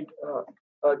married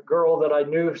a girl that I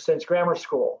knew since grammar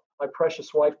school, my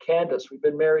precious wife, Candace. We've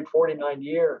been married 49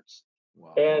 years.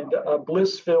 Wow. And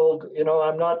bliss-filled,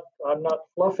 I'm not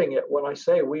fluffing it when I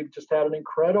say we've just had an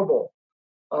incredible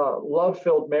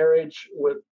love-filled marriage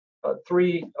with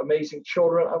 3 amazing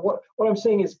children. What I'm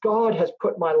saying is God has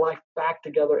put my life back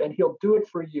together, and he'll do it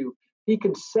for you. He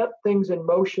can set things in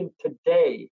motion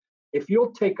today. If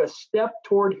you'll take a step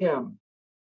toward him,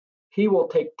 he will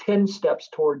take 10 steps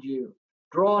toward you.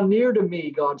 Draw near to me,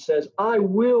 God says, I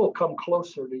will come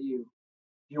closer to you.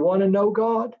 You want to know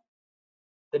God?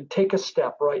 Then take a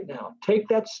step right now. Take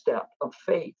that step of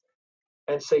faith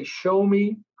and say, show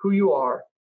me who you are.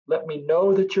 Let me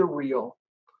know that you're real,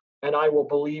 and I will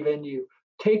believe in you.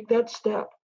 Take that step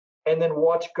and then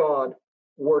watch God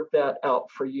work that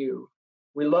out for you.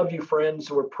 We love you,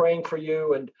 friends. We're praying for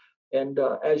you. And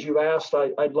as you asked,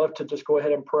 I'd love to just go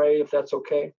ahead and pray, if that's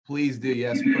okay. Please do.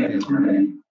 Yes, pray.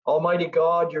 Almighty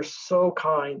God, you're so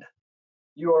kind.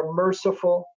 You are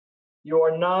merciful. You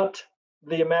are not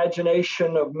the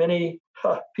imagination of many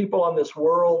people on this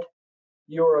world.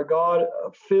 You are a God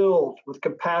filled with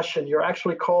compassion. You're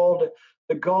actually called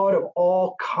the God of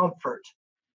all comfort,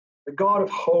 the God of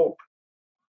hope,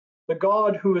 the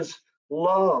God who is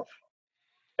love.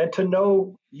 And to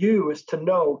know you is to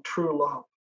know true love.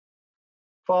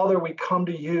 Father, we come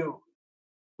to you.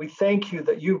 We thank you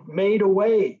that you've made a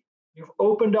way. You've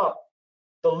opened up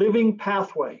the living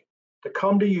pathway to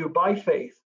come to you by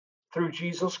faith through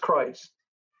Jesus Christ.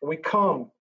 And we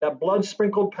come, that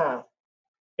blood-sprinkled path,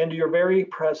 into your very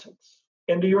presence,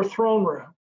 into your throne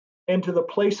room, into the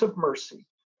place of mercy.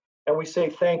 And we say,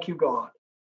 thank you, God.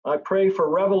 I pray for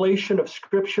revelation of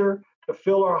Scripture to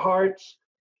fill our hearts,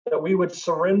 that we would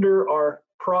surrender our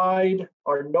pride,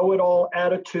 our know-it-all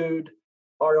attitude,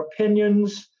 our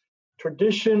opinions,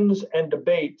 traditions, and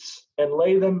debates, and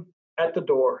lay them at the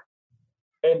door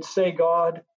and say,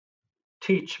 God,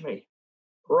 teach me.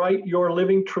 Write your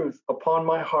living truth upon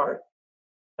my heart,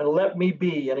 and let me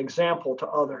be an example to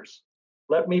others.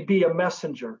 Let me be a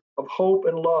messenger of hope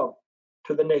and love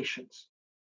to the nations.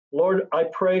 Lord, I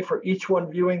pray for each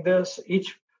one viewing this,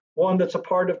 each one that's a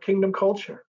part of Kingdom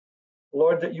Culture.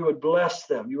 Lord, that you would bless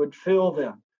them, you would fill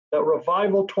them, that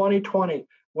Revival 2020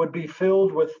 would be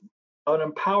filled with an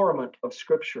empowerment of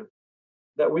Scripture,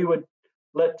 that we would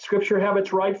let Scripture have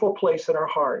its rightful place in our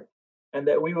heart, and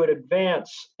that we would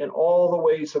advance in all the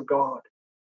ways of God.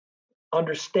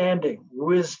 Understanding,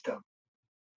 wisdom,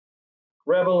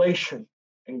 revelation,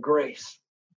 and grace.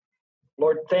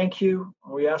 Lord, thank you.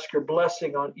 We ask your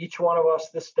blessing on each one of us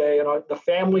this day, and the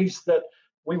families that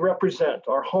we represent,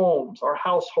 our homes, our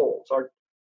households, our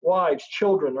wives,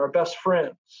 children, our best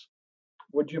friends.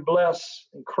 Would you bless,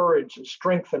 encourage, and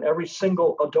strengthen every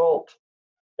single adult,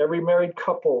 every married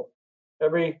couple,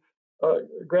 every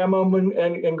grandma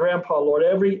and grandpa, Lord,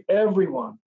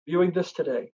 everyone viewing this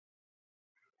today.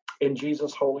 In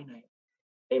Jesus' holy name,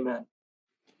 amen.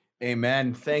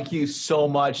 Amen. Thank you so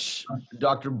much,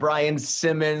 Dr. Brian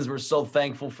Simmons. We're so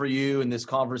thankful for you in this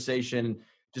conversation.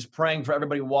 Just praying for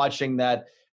everybody watching that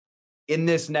in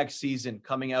this next season,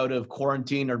 coming out of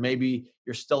quarantine, or maybe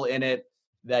you're still in it,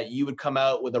 that you would come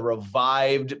out with a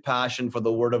revived passion for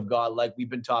the Word of God like we've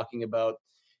been talking about.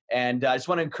 And I just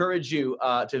want to encourage you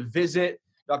to visit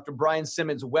Dr. Brian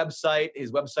Simmons' website.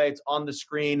 His website's on the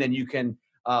screen, and you can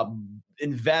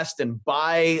invest and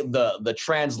buy the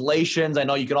translations. I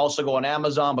know you can also go on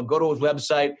Amazon, but go to his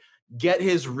website, get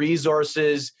his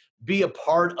resources, be a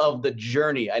part of the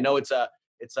journey. I know it's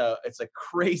it's a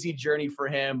crazy journey for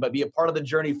him, but be a part of the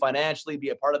journey financially, be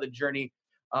a part of the journey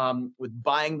with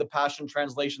buying the Passion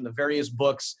Translation, the various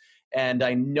books. And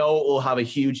I know it will have a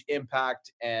huge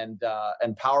impact and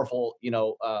powerful,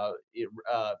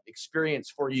 experience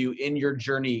for you in your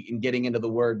journey in getting into the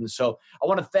Word. And so I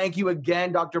want to thank you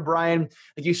again, Dr. Brian.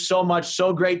 Thank you so much.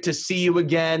 So great to see you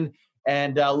again,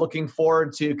 and looking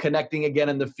forward to connecting again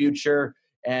in the future.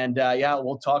 And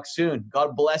we'll talk soon.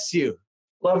 God bless you.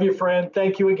 Love you, friend.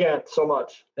 Thank you again so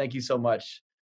much. Thank you so much.